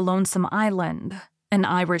Queen of the Lonesome Island, an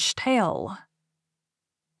Irish tale.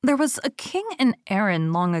 There was a king in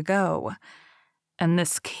Erin long ago, and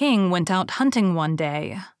this king went out hunting one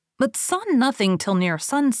day, but saw nothing till near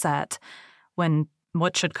sunset, when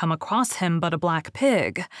what should come across him but a black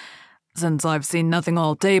pig. "Since I've seen nothing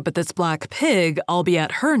all day but this black pig, I'll be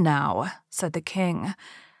at her now," said the king.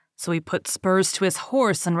 So he put spurs to his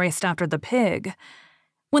horse and raced after the pig.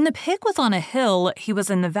 When the pig was on a hill, he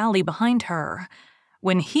was in the valley behind her.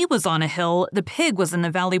 When he was on a hill, the pig was in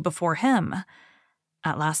the valley before him.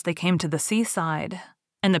 At last they came to the seaside,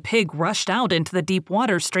 and the pig rushed out into the deep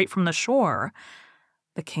water straight from the shore.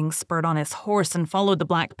 The king spurred on his horse and followed the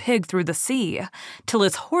black pig through the sea, till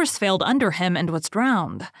his horse failed under him and was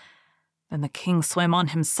drowned. Then the king swam on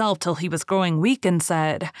himself till he was growing weak and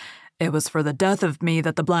said, "It was for the death of me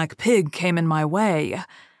that the black pig came in my way."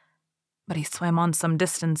 But he swam on some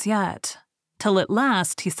distance yet, till at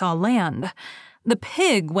last he saw land. The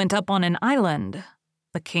pig went up on an island.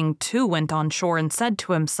 The king too went on shore and said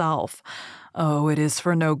to himself, "Oh, it is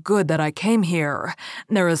for no good that I came here.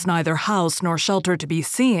 There is neither house nor shelter to be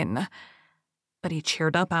seen." But he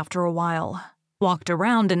cheered up after a while, walked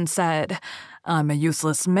around and said, "I'm a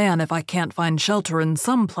useless man if I can't find shelter in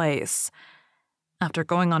some place." After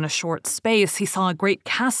going on a short space, he saw a great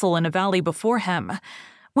castle in a valley before him.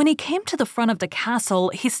 When he came to the front of the castle,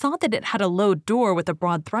 he saw that it had a low door with a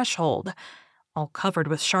broad threshold, all covered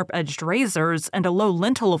with sharp-edged razors and a low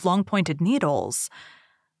lintel of long-pointed needles.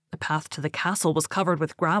 The path to the castle was covered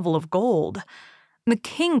with gravel of gold. The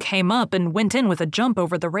king came up and went in with a jump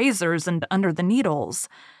over the razors and under the needles.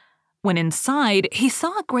 When inside, he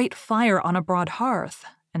saw a great fire on a broad hearth,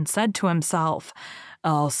 and said to himself,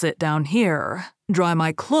 "I'll sit down here, dry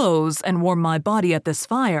my clothes, and warm my body at this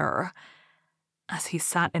fire." As he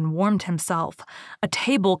sat and warmed himself, a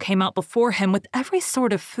table came out before him with every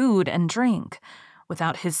sort of food and drink,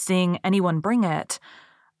 without his seeing anyone bring it.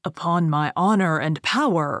 "Upon my honor and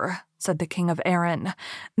power," said the king of Erin,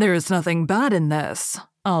 "there is nothing bad in this.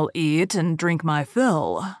 I'll eat and drink my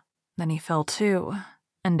fill." Then he fell to,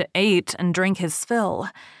 and ate and drank his fill.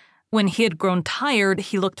 When he had grown tired,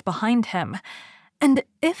 he looked behind him, and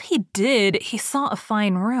if he did, he saw a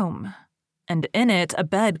fine room, and in it a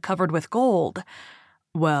bed covered with gold.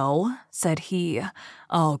 "Well," said he,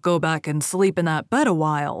 "I'll go back and sleep in that bed a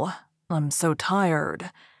while. I'm so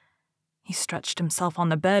tired." He stretched himself on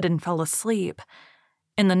the bed and fell asleep.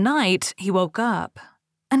 In the night, he woke up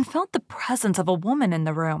and felt the presence of a woman in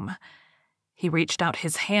the room. He reached out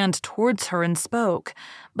his hand towards her and spoke,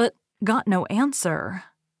 but got no answer.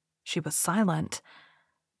 She was silent.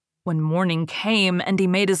 When morning came and he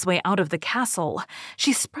made his way out of the castle,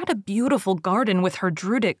 she spread a beautiful garden with her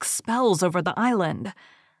druidic spells over the island,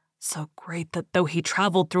 so great that though he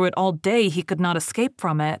traveled through it all day, he could not escape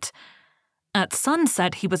from it. At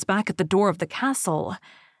sunset, he was back at the door of the castle,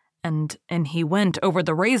 and in he went over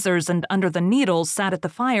the razors and under the needles, sat at the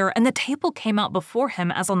fire, and the table came out before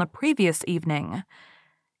him as on the previous evening.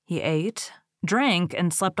 He ate, drank,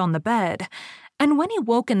 and slept on the bed, and when he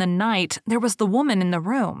woke in the night, there was the woman in the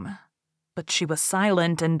room, but she was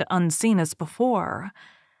silent and unseen as before.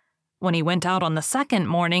 When he went out on the second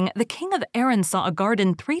morning, the king of Erin saw a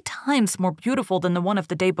garden 3 times more beautiful than the one of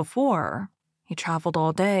the day before. He traveled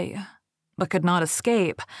all day, but could not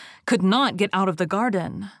escape, could not get out of the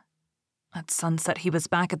garden. At sunset, he was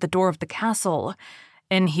back at the door of the castle.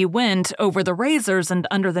 In he went over the razors and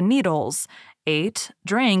under the needles, ate,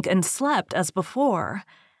 drank, and slept as before.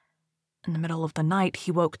 In the middle of the night,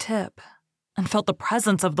 he woke Tip, and felt the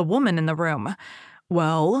presence of the woman in the room.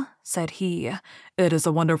 "Well," said he, "it is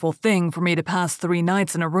a wonderful thing for me to pass 3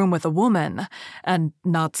 nights in a room with a woman, and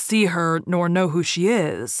not see her nor know who she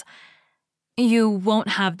is." "You won't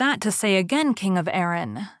have that to say again, King of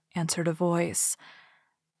Erin," answered a voice.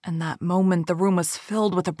 And that moment the room was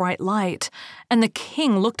filled with a bright light, and the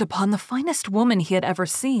king looked upon the finest woman he had ever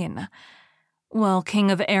seen. "Well,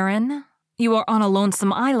 King of Erin, you are on a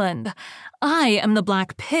lonesome island. I am the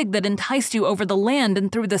black pig that enticed you over the land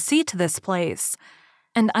and through the sea to this place.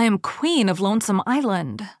 And I am Queen of Lonesome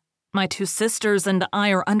Island. My 2 sisters and I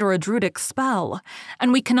are under a druidic spell,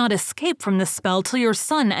 and we cannot escape from this spell till your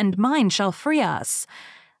son and mine shall free us.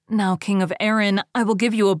 Now, King of Erin, I will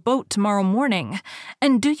give you a boat tomorrow morning,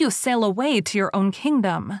 and do you sail away to your own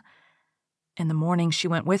kingdom." In the morning she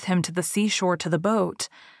went with him to the seashore to the boat.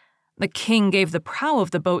 The king gave the prow of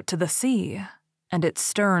the boat to the sea, and its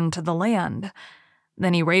stern to the land.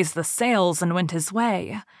 Then he raised the sails and went his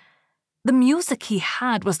way. The music he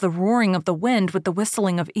had was the roaring of the wind with the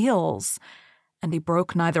whistling of eels, and he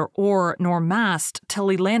broke neither oar nor mast till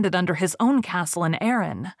he landed under his own castle in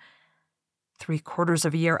Erin. 3/4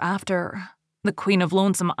 of a year after, the Queen of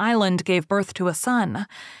Lonesome Island gave birth to a son.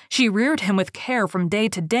 She reared him with care from day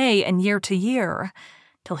to day and year to year,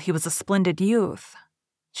 till he was a splendid youth.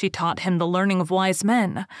 She taught him the learning of wise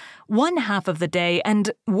men, 1/2 of the day,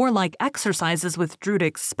 and warlike exercises with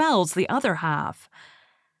druidic spells the other half.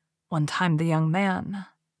 One time the young man,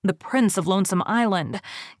 the Prince of Lonesome Island,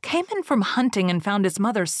 came in from hunting and found his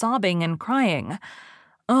mother sobbing and crying.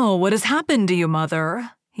 "Oh, what has happened to you,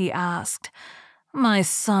 mother?" he asked. "My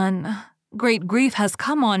son, great grief has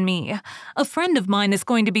come on me. A friend of mine is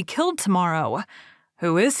going to be killed tomorrow."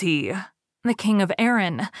 "Who is he?" "The King of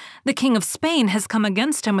Erin. The King of Spain has come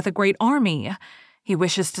against him with a great army. He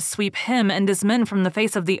wishes to sweep him and his men from the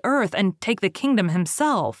face of the earth and take the kingdom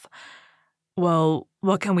himself." "Well,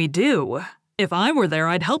 what can we do? If I were there,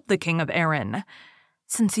 I'd help the King of Erin."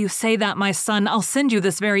 "Since you say that, my son, I'll send you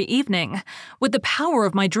this very evening. With the power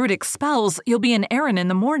of my druidic spells, you'll be in Erin in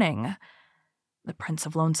the morning." The Prince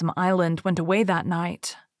of Lonesome Island went away that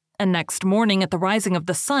night, and next morning at the rising of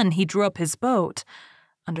the sun he drew up his boat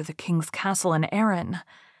under the king's castle in Erin.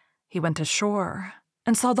 He went ashore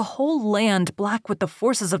and saw the whole land black with the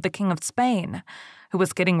forces of the King of Spain, who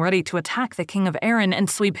was getting ready to attack the King of Erin and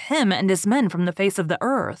sweep him and his men from the face of the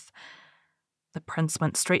earth. The prince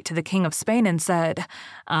went straight to the King of Spain and said,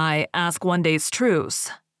 "I ask 1 day's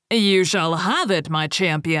truce." "You shall have it, my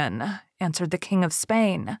champion," answered the King of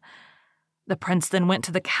Spain. The prince then went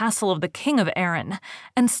to the castle of the King of Erin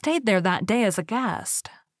and stayed there that day as a guest.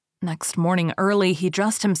 Next morning early he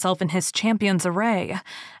dressed himself in his champion's array,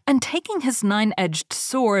 and taking his 9-edged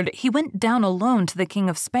sword, he went down alone to the King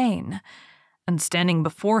of Spain, and standing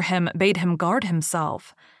before him bade him guard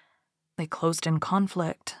himself. They closed in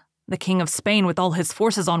conflict, the King of Spain with all his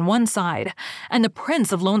forces on one side, and the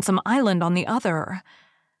Prince of Lonesome Island on the other.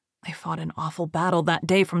 They fought an awful battle that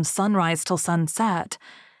day from sunrise till sunset.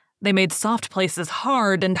 They made soft places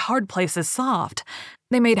hard and hard places soft.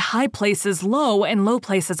 They made high places low and low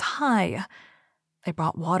places high. They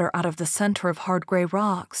brought water out of the center of hard gray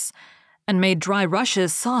rocks, and made dry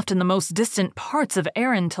rushes soft in the most distant parts of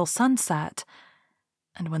Erin till sunset.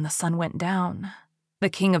 And when the sun went down, the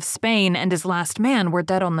King of Spain and his last man were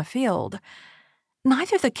dead on the field.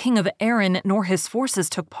 Neither the King of Erin nor his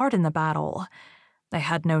forces took part in the battle. They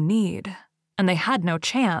had no need, and they had no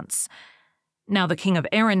chance. Now the King of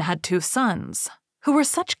Erin had 2 sons, who were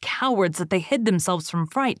such cowards that they hid themselves from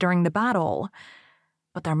fright during the battle.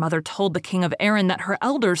 But their mother told the King of Erin that her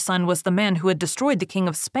elder son was the man who had destroyed the King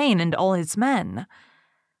of Spain and all his men.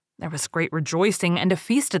 There was great rejoicing and a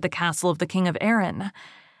feast at the castle of the King of Erin.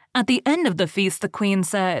 At the end of the feast, the queen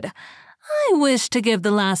said, "I wish to give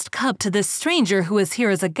the last cup to this stranger who is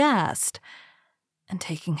here as a guest." And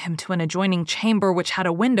taking him to an adjoining chamber which had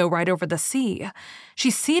a window right over the sea, she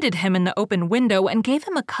seated him in the open window and gave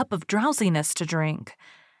him a cup of drowsiness to drink.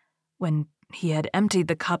 When he had emptied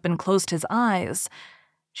the cup and closed his eyes,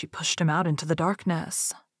 she pushed him out into the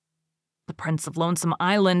darkness. The Prince of Lonesome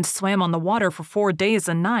Island swam on the water for 4 days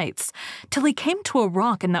and nights, till he came to a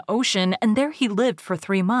rock in the ocean, and there he lived for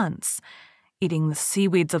 3 months, eating the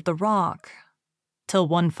seaweeds of the rock. Till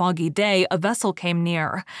one foggy day a vessel came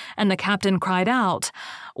near, and the captain cried out,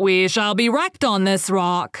 "We shall be wrecked on this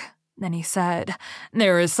rock." Then he said,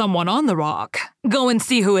 "There is someone on the rock. Go and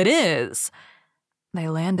see who it is." They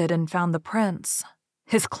landed and found the prince,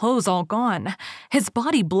 his clothes all gone, his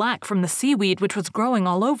body black from the seaweed which was growing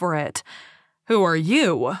all over it. "Who are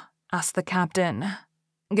you?" asked the captain.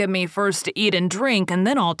 "Give me first to eat and drink, and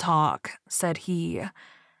then I'll talk," said he.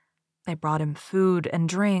 They brought him food and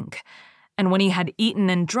drink, And when he had eaten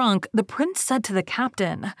and drunk, the prince said to the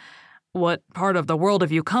captain, "What part of the world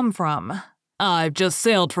have you come from?" "I've just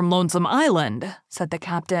sailed from Lonesome Island," said the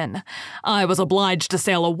captain. "I was obliged to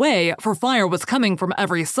sail away, for fire was coming from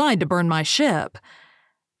every side to burn my ship."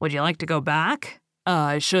 "Would you like to go back?"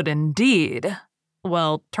 "I should indeed."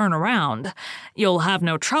 "Well, turn around. You'll have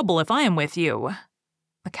no trouble if I am with you."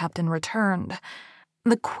 The captain returned.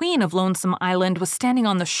 The Queen of Lonesome Island was standing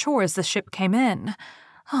on the shore as the ship came in.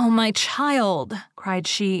 "Oh, my child," cried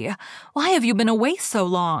she, "why have you been away so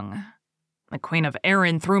long?" "The Queen of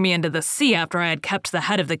Erin threw me into the sea after I had kept the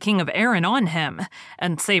head of the King of Erin on him,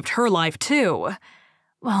 and saved her life too."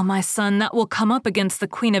 "Well, my son, that will come up against the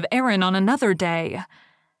Queen of Erin on another day."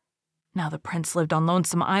 Now the prince lived on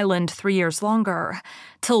Lonesome Island 3 years longer,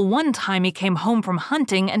 till one time he came home from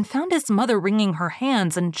hunting and found his mother wringing her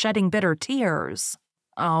hands and shedding bitter tears.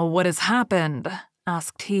 "Oh, what has happened?"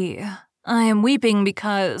 asked he. "I am weeping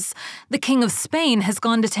because the King of Spain has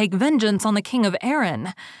gone to take vengeance on the King of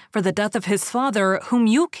Erin for the death of his father, whom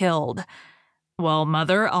you killed." "Well,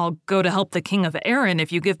 mother, I'll go to help the King of Erin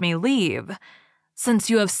if you give me leave."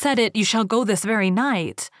 "Since you have said it, you shall go this very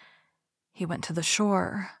night." He went to the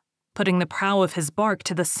shore, putting the prow of his bark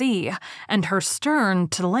to the sea and her stern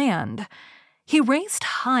to land. He raised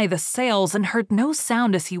high the sails and heard no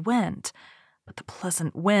sound as he went, but the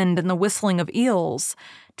pleasant wind and the whistling of eels,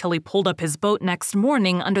 till he pulled up his boat next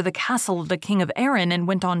morning under the castle of the King of Erin and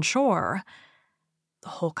went on shore. The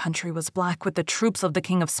whole country was black with the troops of the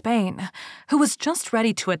King of Spain, who was just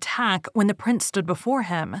ready to attack when the prince stood before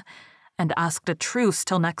him, and asked a truce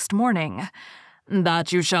till next morning.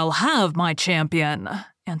 "That you shall have, my champion,"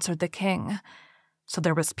 answered the king. So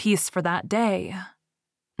there was peace for that day.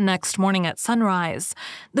 Next morning at sunrise,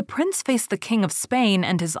 the prince faced the King of Spain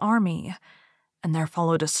and his army, and there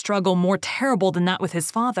followed a struggle more terrible than that with his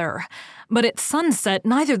father. But at sunset,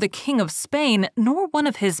 neither the King of Spain nor one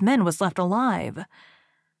of his men was left alive.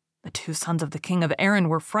 The 2 sons of the King of Erin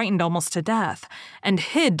were frightened almost to death, and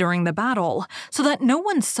hid during the battle, so that no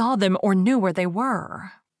one saw them or knew where they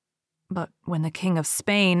were. But when the King of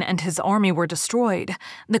Spain and his army were destroyed,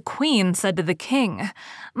 the queen said to the king,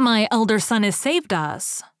 "My elder son has saved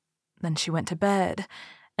us." Then she went to bed,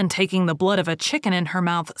 and taking the blood of a chicken in her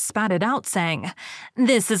mouth, spat it out, saying,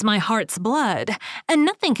 "This is my heart's blood, and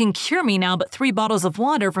nothing can cure me now but 3 bottles of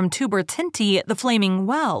water from Tuber Tinti, the Flaming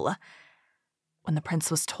Well." When the prince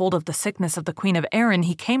was told of the sickness of the Queen of Erin,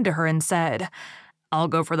 he came to her and said, "I'll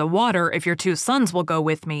go for the water if your 2 sons will go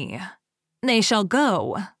with me." "They shall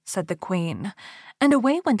go," said the queen, and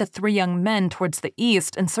away went the 3 young men towards the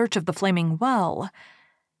east in search of the Flaming Well.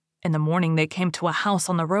 In the morning they came to a house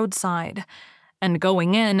on the roadside, and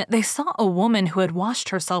going in, they saw a woman who had washed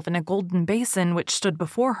herself in a golden basin which stood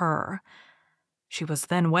before her. She was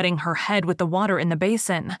then wetting her head with the water in the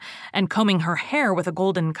basin, and combing her hair with a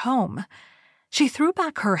golden comb. She threw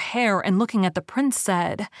back her hair and looking at the prince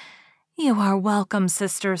said, "You are welcome,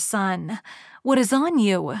 sister's son. What is on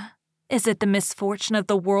you? Is it the misfortune of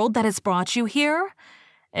the world that has brought you here?"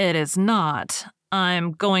 "It is not.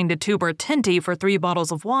 I'm going to Tuber Tinti for 3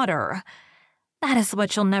 bottles of water." "That is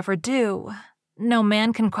what you'll never do. No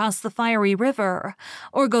man can cross the fiery river,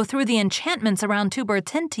 or go through the enchantments around Tuber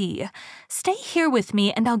Tinti. Stay here with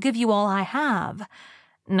me, and I'll give you all I have."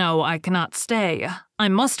 "No, I cannot stay. I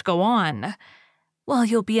must go on." "Well,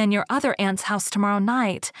 you'll be in your other aunt's house tomorrow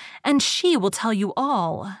night, and she will tell you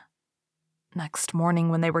all." Next morning,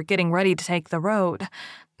 when they were getting ready to take the road,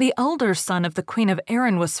 the elder son of the Queen of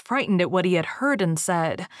Erin was frightened at what he had heard and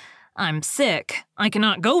said, "I'm sick. I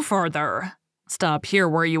cannot go farther." "Stop here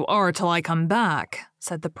where you are till I come back,"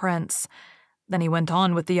 said the prince. Then he went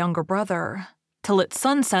on with the younger brother, till at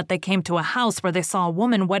sunset they came to a house where they saw a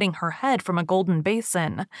woman wetting her head from a golden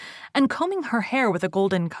basin, and combing her hair with a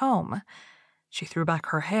golden comb. She threw back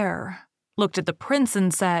her hair, looked at the prince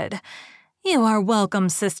and said, "You are welcome,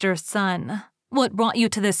 sister's son. What brought you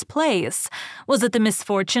to this place? Was it the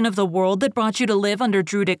misfortune of the world that brought you to live under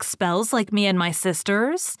Druidic spells like me and my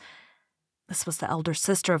sisters?" This was the elder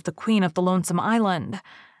sister of the Queen of the Lonesome Island.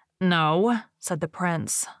 "No," said the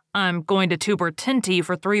prince. "I'm going to Tuber Tinti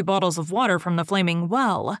for 3 bottles of water from the Flaming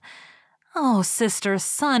Well." "Oh, sister's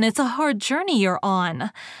son, it's a hard journey you're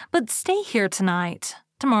on. But stay here tonight.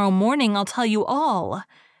 Tomorrow morning I'll tell you all."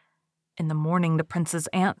 In the morning the prince's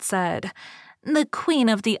aunt said, "The Queen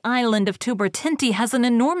of the island of Tuber Tinti has an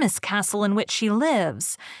enormous castle in which she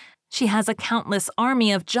lives. She has a countless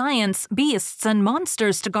army of giants, beasts, and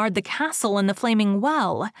monsters to guard the castle and the Flaming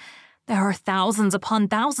Well. There are thousands upon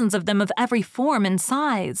thousands of them of every form and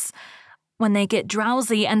size. When they get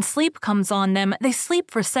drowsy and sleep comes on them, they sleep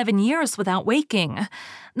for 7 years without waking.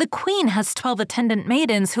 The queen has 12 attendant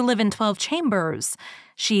maidens who live in 12 chambers.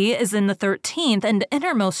 She is in the 13th and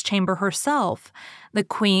innermost chamber herself. The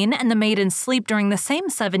queen and the maidens sleep during the same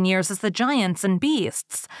 7 years as the giants and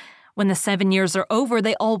beasts. When the 7 years are over,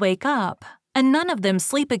 they all wake up, and none of them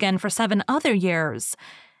sleep again for 7 other years.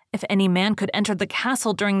 If any man could enter the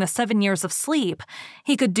castle during the 7 years of sleep,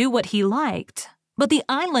 he could do what he liked. But the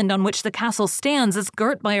island on which the castle stands is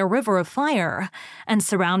girt by a river of fire and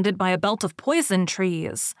surrounded by a belt of poison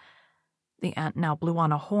trees. The ant now blew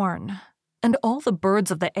on a horn, and all the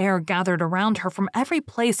birds of the air gathered around her from every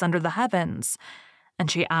place under the heavens.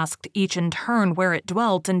 And she asked each in turn where it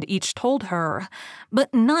dwelt, and each told her.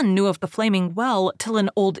 But none knew of the flaming well till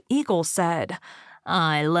an old eagle said,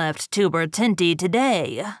 "I left Tuber Tinti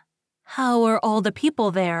today." "How are all the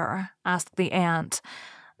people there?" asked the ant.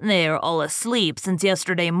 "They are all asleep since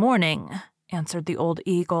yesterday morning," answered the old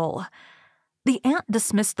eagle. The ant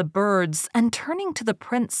dismissed the birds and, turning to the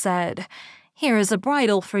prince, said, "Here is a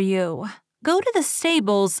bridle for you. Go to the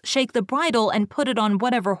stables, shake the bridle, and put it on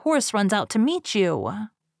whatever horse runs out to meet you."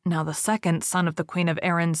 Now the second son of the Queen of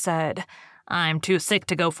Erin said, "I'm too sick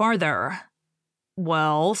to go farther."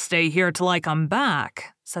 "Well, stay here till I come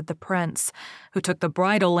back," said the prince, who took the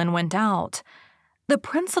bridle and went out. The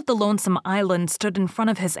Prince of the Lonesome Island stood in front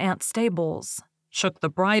of his aunt's stables, shook the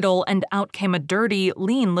bridle, and out came a dirty,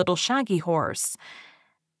 lean little shaggy horse.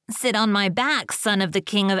 "Sit on my back, son of the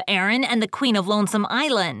King of Erin and the Queen of Lonesome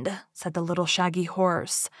Island," said the little shaggy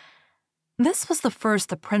horse. This was the first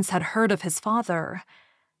the prince had heard of his father.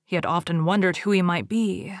 He had often wondered who he might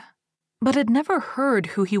be, but had never heard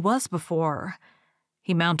who he was before.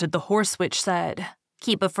 He mounted the horse, which said,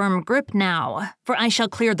 "Keep a firm grip now, for I shall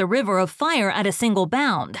clear the river of fire at a single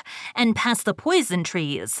bound, and pass the poison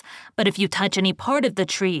trees. But if you touch any part of the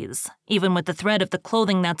trees, even with the thread of the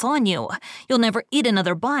clothing that's on you, you'll never eat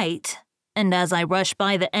another bite. And as I rush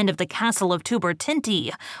by the end of the castle of Tuber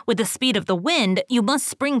Tinti, with the speed of the wind, you must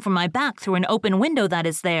spring from my back through an open window that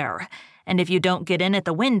is there. And if you don't get in at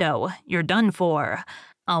the window, you're done for.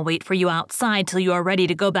 I'll wait for you outside till you are ready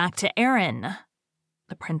to go back to Erin."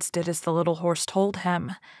 The prince did as the little horse told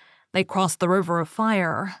him. They crossed the river of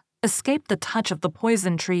fire, escaped the touch of the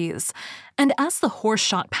poison trees, and as the horse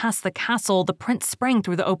shot past the castle, the prince sprang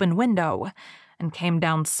through the open window and came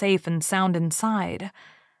down safe and sound inside.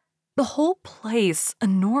 The whole place,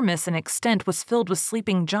 enormous in extent, was filled with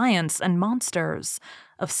sleeping giants and monsters,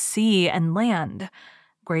 of sea and land,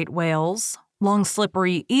 great whales, long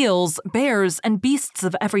slippery eels, bears, and beasts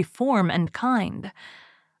of every form and kind.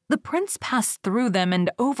 The prince passed through them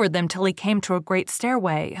and over them till he came to a great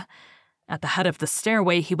stairway. At the head of the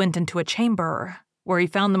stairway he went into a chamber, where he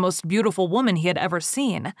found the most beautiful woman he had ever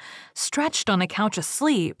seen, stretched on a couch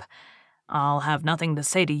asleep. "I'll have nothing to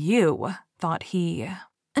say to you," thought he,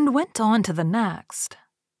 and went on to the next.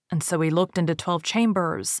 And so he looked into 12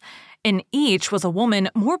 chambers. In each was a woman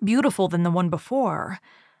more beautiful than the one before.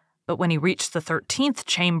 But when he reached the 13th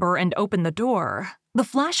chamber and opened the door, the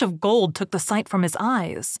flash of gold took the sight from his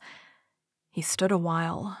eyes. He stood a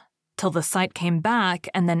while, till the sight came back,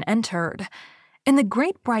 and then entered. In the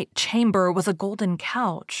great bright chamber was a golden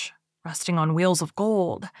couch, resting on wheels of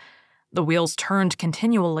gold. The wheels turned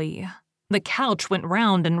continually. The couch went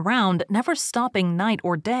round and round, never stopping night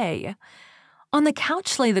or day. On the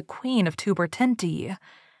couch lay the Queen of Tuber Tinti,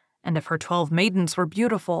 and if her 12 maidens were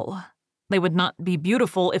beautiful, they would not be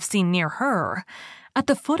beautiful if seen near her. At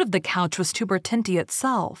the foot of the couch was Tuber Tinti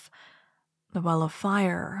itself, the well of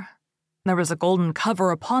fire. There was a golden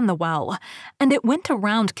cover upon the well, and it went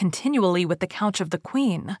around continually with the couch of the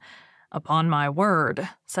queen. "Upon my word,"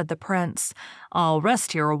 said the prince, "I'll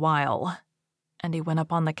rest here a while." And he went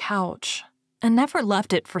up on the couch, and never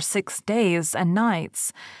left it for 6 days and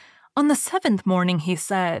nights. On the 7th morning he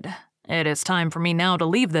said, "It is time for me now to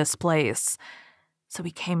leave this place." So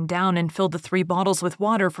he came down and filled the 3 bottles with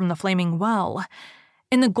water from the flaming well.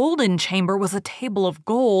 In the golden chamber was a table of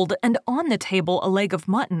gold, and on the table a leg of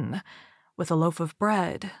mutton, with a loaf of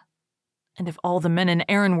bread. And if all the men in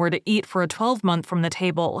Erin were to eat for a 12-month from the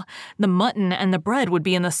table, the mutton and the bread would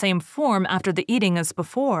be in the same form after the eating as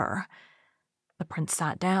before. The prince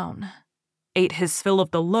sat down, ate his fill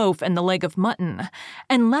of the loaf and the leg of mutton,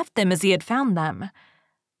 and left them as he had found them.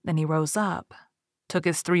 Then he rose up, took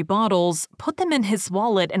his 3 bottles, put them in his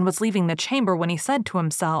wallet, and was leaving the chamber when he said to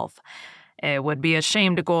himself, "It would be a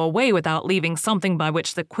shame to go away without leaving something by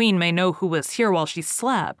which the queen may know who was here while she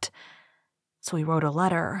slept." So he wrote a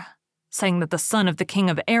letter, saying that the son of the king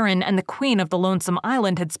of Erin and the queen of the Lonesome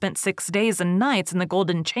Island had spent 6 days and nights in the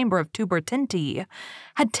golden chamber of Tubertinti,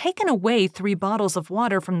 had taken away 3 bottles of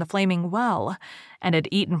water from the flaming well, and had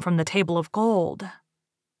eaten from the table of gold.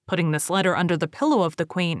 Putting this letter under the pillow of the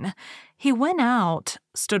queen, he went out,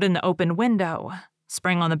 stood in the open window,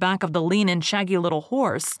 sprang on the back of the lean and shaggy little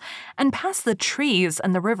horse, and passed the trees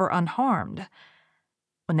and the river unharmed.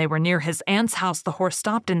 When they were near his aunt's house, the horse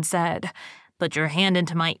stopped and said, "Put your hand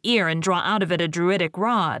into my ear and draw out of it a druidic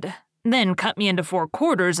rod. Then cut me into 4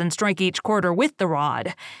 quarters and strike each quarter with the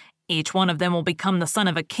rod. Each one of them will become the son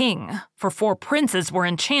of a king, for 4 princes were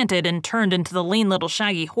enchanted and turned into the lean little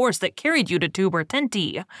shaggy horse that carried you to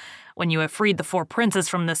Tubertinti. When you have freed the 4 princes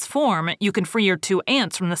from this form, you can free your 2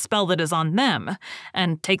 aunts from the spell that is on them,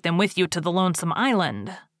 and take them with you to the Lonesome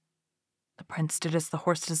Island." The prince did as the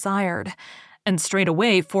horse desired, and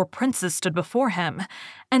straightway 4 princes stood before him,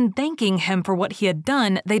 and thanking him for what he had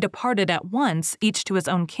done, they departed at once, each to his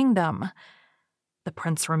own kingdom. The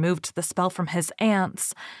prince removed the spell from his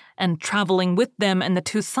aunts, and traveling with them and the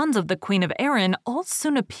 2 sons of the queen of Erin, all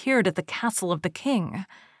soon appeared at the castle of the king.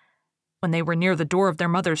 When they were near the door of their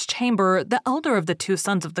mother's chamber, the elder of the 2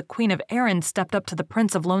 sons of the queen of Erin stepped up to the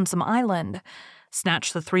prince of Lonesome Island,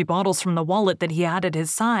 snatched the 3 bottles from the wallet that he had at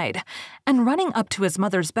his side, and running up to his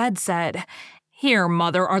mother's bed said, "Here,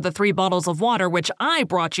 mother, are the 3 bottles of water which I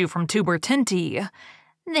brought you from Tubertinti."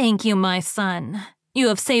 "Thank you, my son. You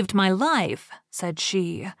have saved my life," said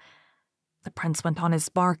she. The prince went on his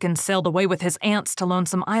bark and sailed away with his aunts to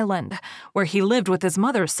Lonesome Island, where he lived with his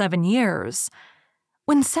mother 7 years.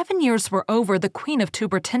 When 7 years were over, the queen of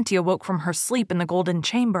Tubertinti awoke from her sleep in the golden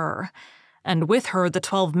chamber, and with her the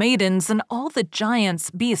 12 maidens and all the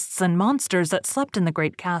giants, beasts, and monsters that slept in the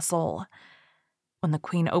great castle. When the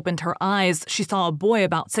queen opened her eyes, she saw a boy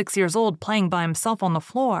about 6 years old playing by himself on the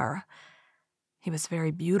floor. He was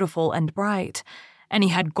very beautiful and bright, and he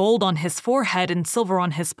had gold on his forehead and silver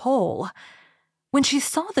on his poll. When she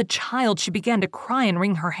saw the child, she began to cry and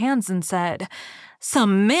wring her hands and said,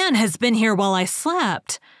 "Some man has been here while I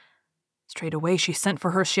slept." Straightway she sent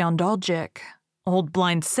for her Xiandaljic. Old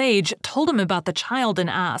blind sage told him about the child and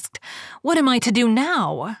asked, "What am I to do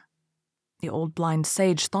now?" The old blind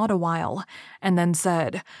sage thought a while, and then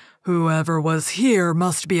said, "Whoever was here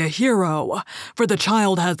must be a hero, for the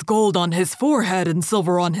child has gold on his forehead and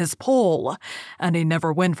silver on his poll, and he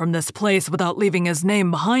never went from this place without leaving his name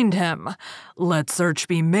behind him. Let search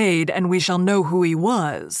be made, and we shall know who he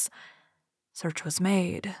was." Search was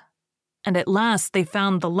made, and at last they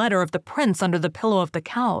found the letter of the prince under the pillow of the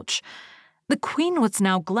couch. The queen was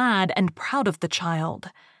now glad and proud of the child.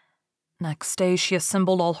 Next day she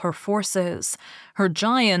assembled all her forces, her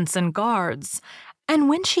giants and guards, and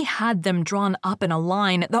when she had them drawn up in a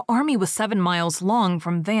line, the army was 7 miles long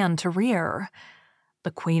from van to rear.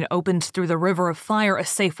 The queen opened through the river of fire a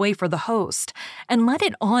safe way for the host, and led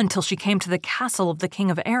it on till she came to the castle of the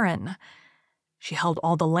king of Erin. She held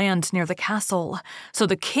all the land near the castle, so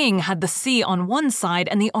the king had the sea on one side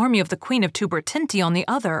and the army of the queen of Tubertinti on the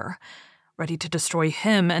other, ready to destroy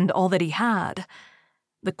him and all that he had.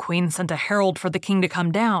 The queen sent a herald for the king to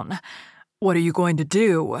come down. "What are you going to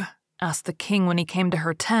do?" asked the king when he came to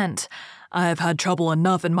her tent. "I have had trouble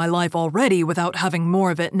enough in my life already without having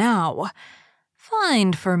more of it now."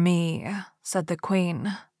 "Find for me," said the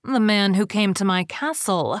queen, "the man who came to my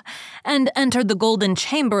castle and entered the golden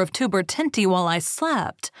chamber of Tubertinti while I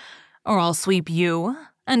slept, or I'll sweep you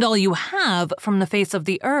and all you have from the face of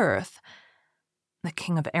the earth." The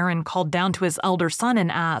king of Erin called down to his elder son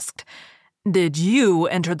and asked, "Did you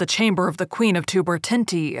enter the chamber of the queen of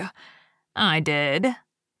Tubertinti?" "I did."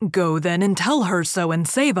 "Go then and tell her so and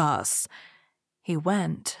save us." He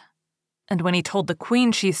went, and when he told the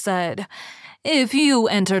queen, she said, "If you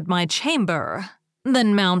entered my chamber,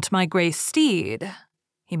 then mount my gray steed."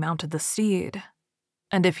 He mounted the steed,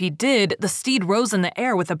 and if he did, the steed rose in the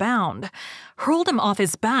air with a bound, hurled him off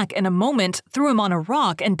his back in a moment, threw him on a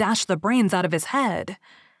rock, and dashed the brains out of his head.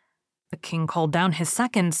 The king called down his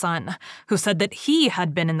second son, who said that he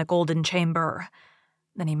had been in the golden chamber.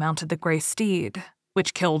 Then he mounted the gray steed,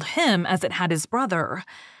 which killed him as it had his brother.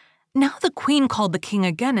 Now the queen called the king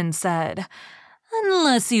again and said,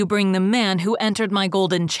 "Unless you bring the man who entered my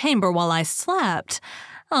golden chamber while I slept,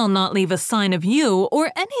 I'll not leave a sign of you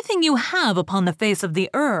or anything you have upon the face of the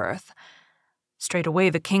earth." Straightway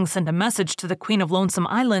the king sent a message to the queen of Lonesome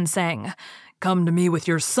Island, saying, "Come to me with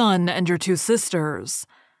your son and your 2 sisters."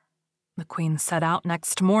 The queen set out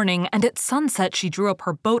next morning, and at sunset she drew up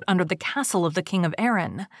her boat under the castle of the king of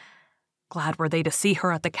Erin. Glad were they to see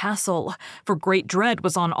her at the castle, for great dread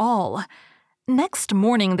was on all. Next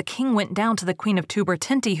morning the king went down to the queen of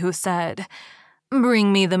Tubertinti, who said,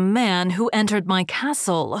 "Bring me the man who entered my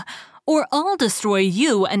castle, or I'll destroy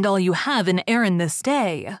you and all you have in Erin this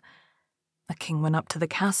day." The king went up to the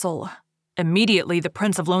castle. Immediately, the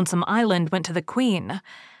Prince of Lonesome Island went to the queen.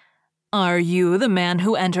 "Are you the man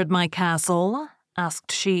who entered my castle?"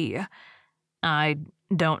 asked she. "I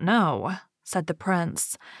don't know," said the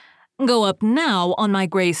prince. "Go up now on my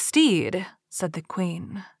gray steed," said the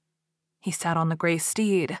queen. He sat on the gray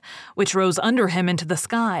steed, which rose under him into the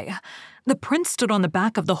sky. The prince stood on the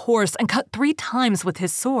back of the horse and cut 3 times with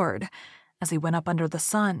his sword as he went up under the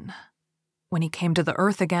sun. When he came to the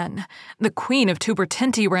earth again, the Queen of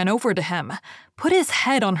Tubertinty ran over to him, put his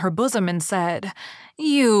head on her bosom, and said,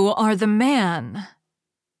 "You are the man."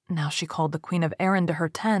 Now she called the Queen of Erin to her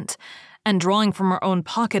tent, and drawing from her own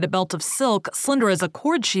pocket a belt of silk, slender as a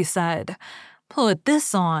cord, she said, "Put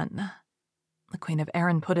this on." The Queen of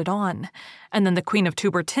Erin put it on, and then the Queen of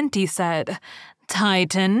Tubertinty said,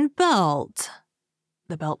 "Tighten belt."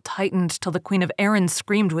 The belt tightened till the Queen of Erin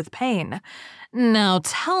screamed with pain. "Now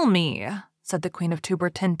tell me," said the Queen of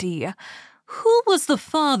Tubertinty, "who was the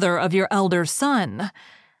father of your elder son?"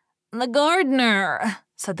 "The gardener,"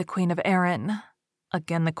 said the Queen of Erin.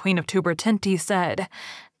 Again the Queen of Tubertinty said,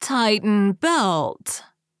 "Tighten belt."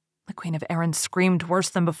 The Queen of Erin screamed worse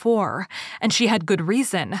than before, and she had good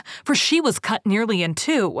reason, for she was cut nearly in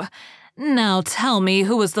 2. "Now tell me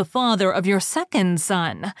who was the father of your second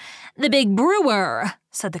son." "The big brewer,"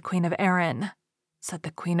 said the Queen of Erin. Said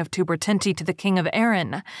the Queen of Tubertinty to the King of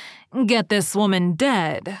Erin, "Get this woman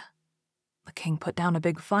dead." The king put down a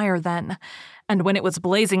big fire then, and when it was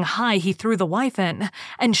blazing high he threw the wife in,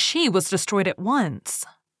 and she was destroyed at once.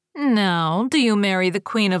 "Now do you marry the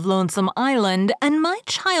Queen of Lonesome Island, and my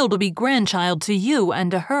child will be grandchild to you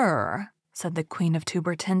and to her," said the Queen of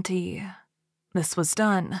Tubertinty. This was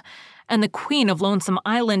done, and the Queen of Lonesome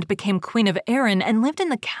Island became Queen of Erin and lived in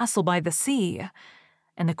the castle by the sea.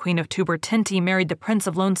 And the Queen of Tubertinty married the Prince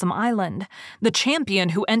of Lonesome Island, the champion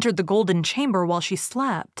who entered the golden chamber while she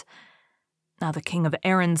slept. Now the King of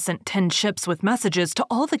Erin sent 10 ships with messages to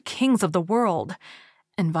all the kings of the world,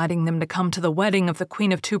 inviting them to come to the wedding of the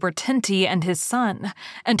Queen of Tubertinty and his son,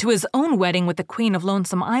 and to his own wedding with the Queen of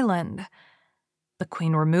Lonesome Island. The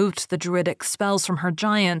queen removed the druidic spells from her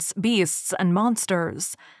giants, beasts, and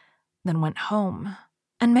monsters, then went home,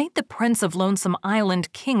 and made the Prince of Lonesome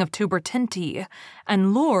Island King of Tubertinty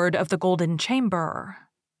and Lord of the Golden Chamber.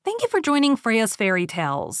 Thank you for joining Freya's Fairy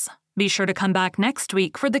Tales. Be sure to come back next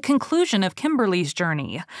week for the conclusion of Kimberly's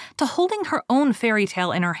journey to holding her own fairy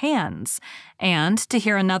tale in her hands, and to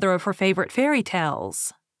hear another of her favorite fairy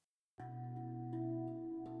tales.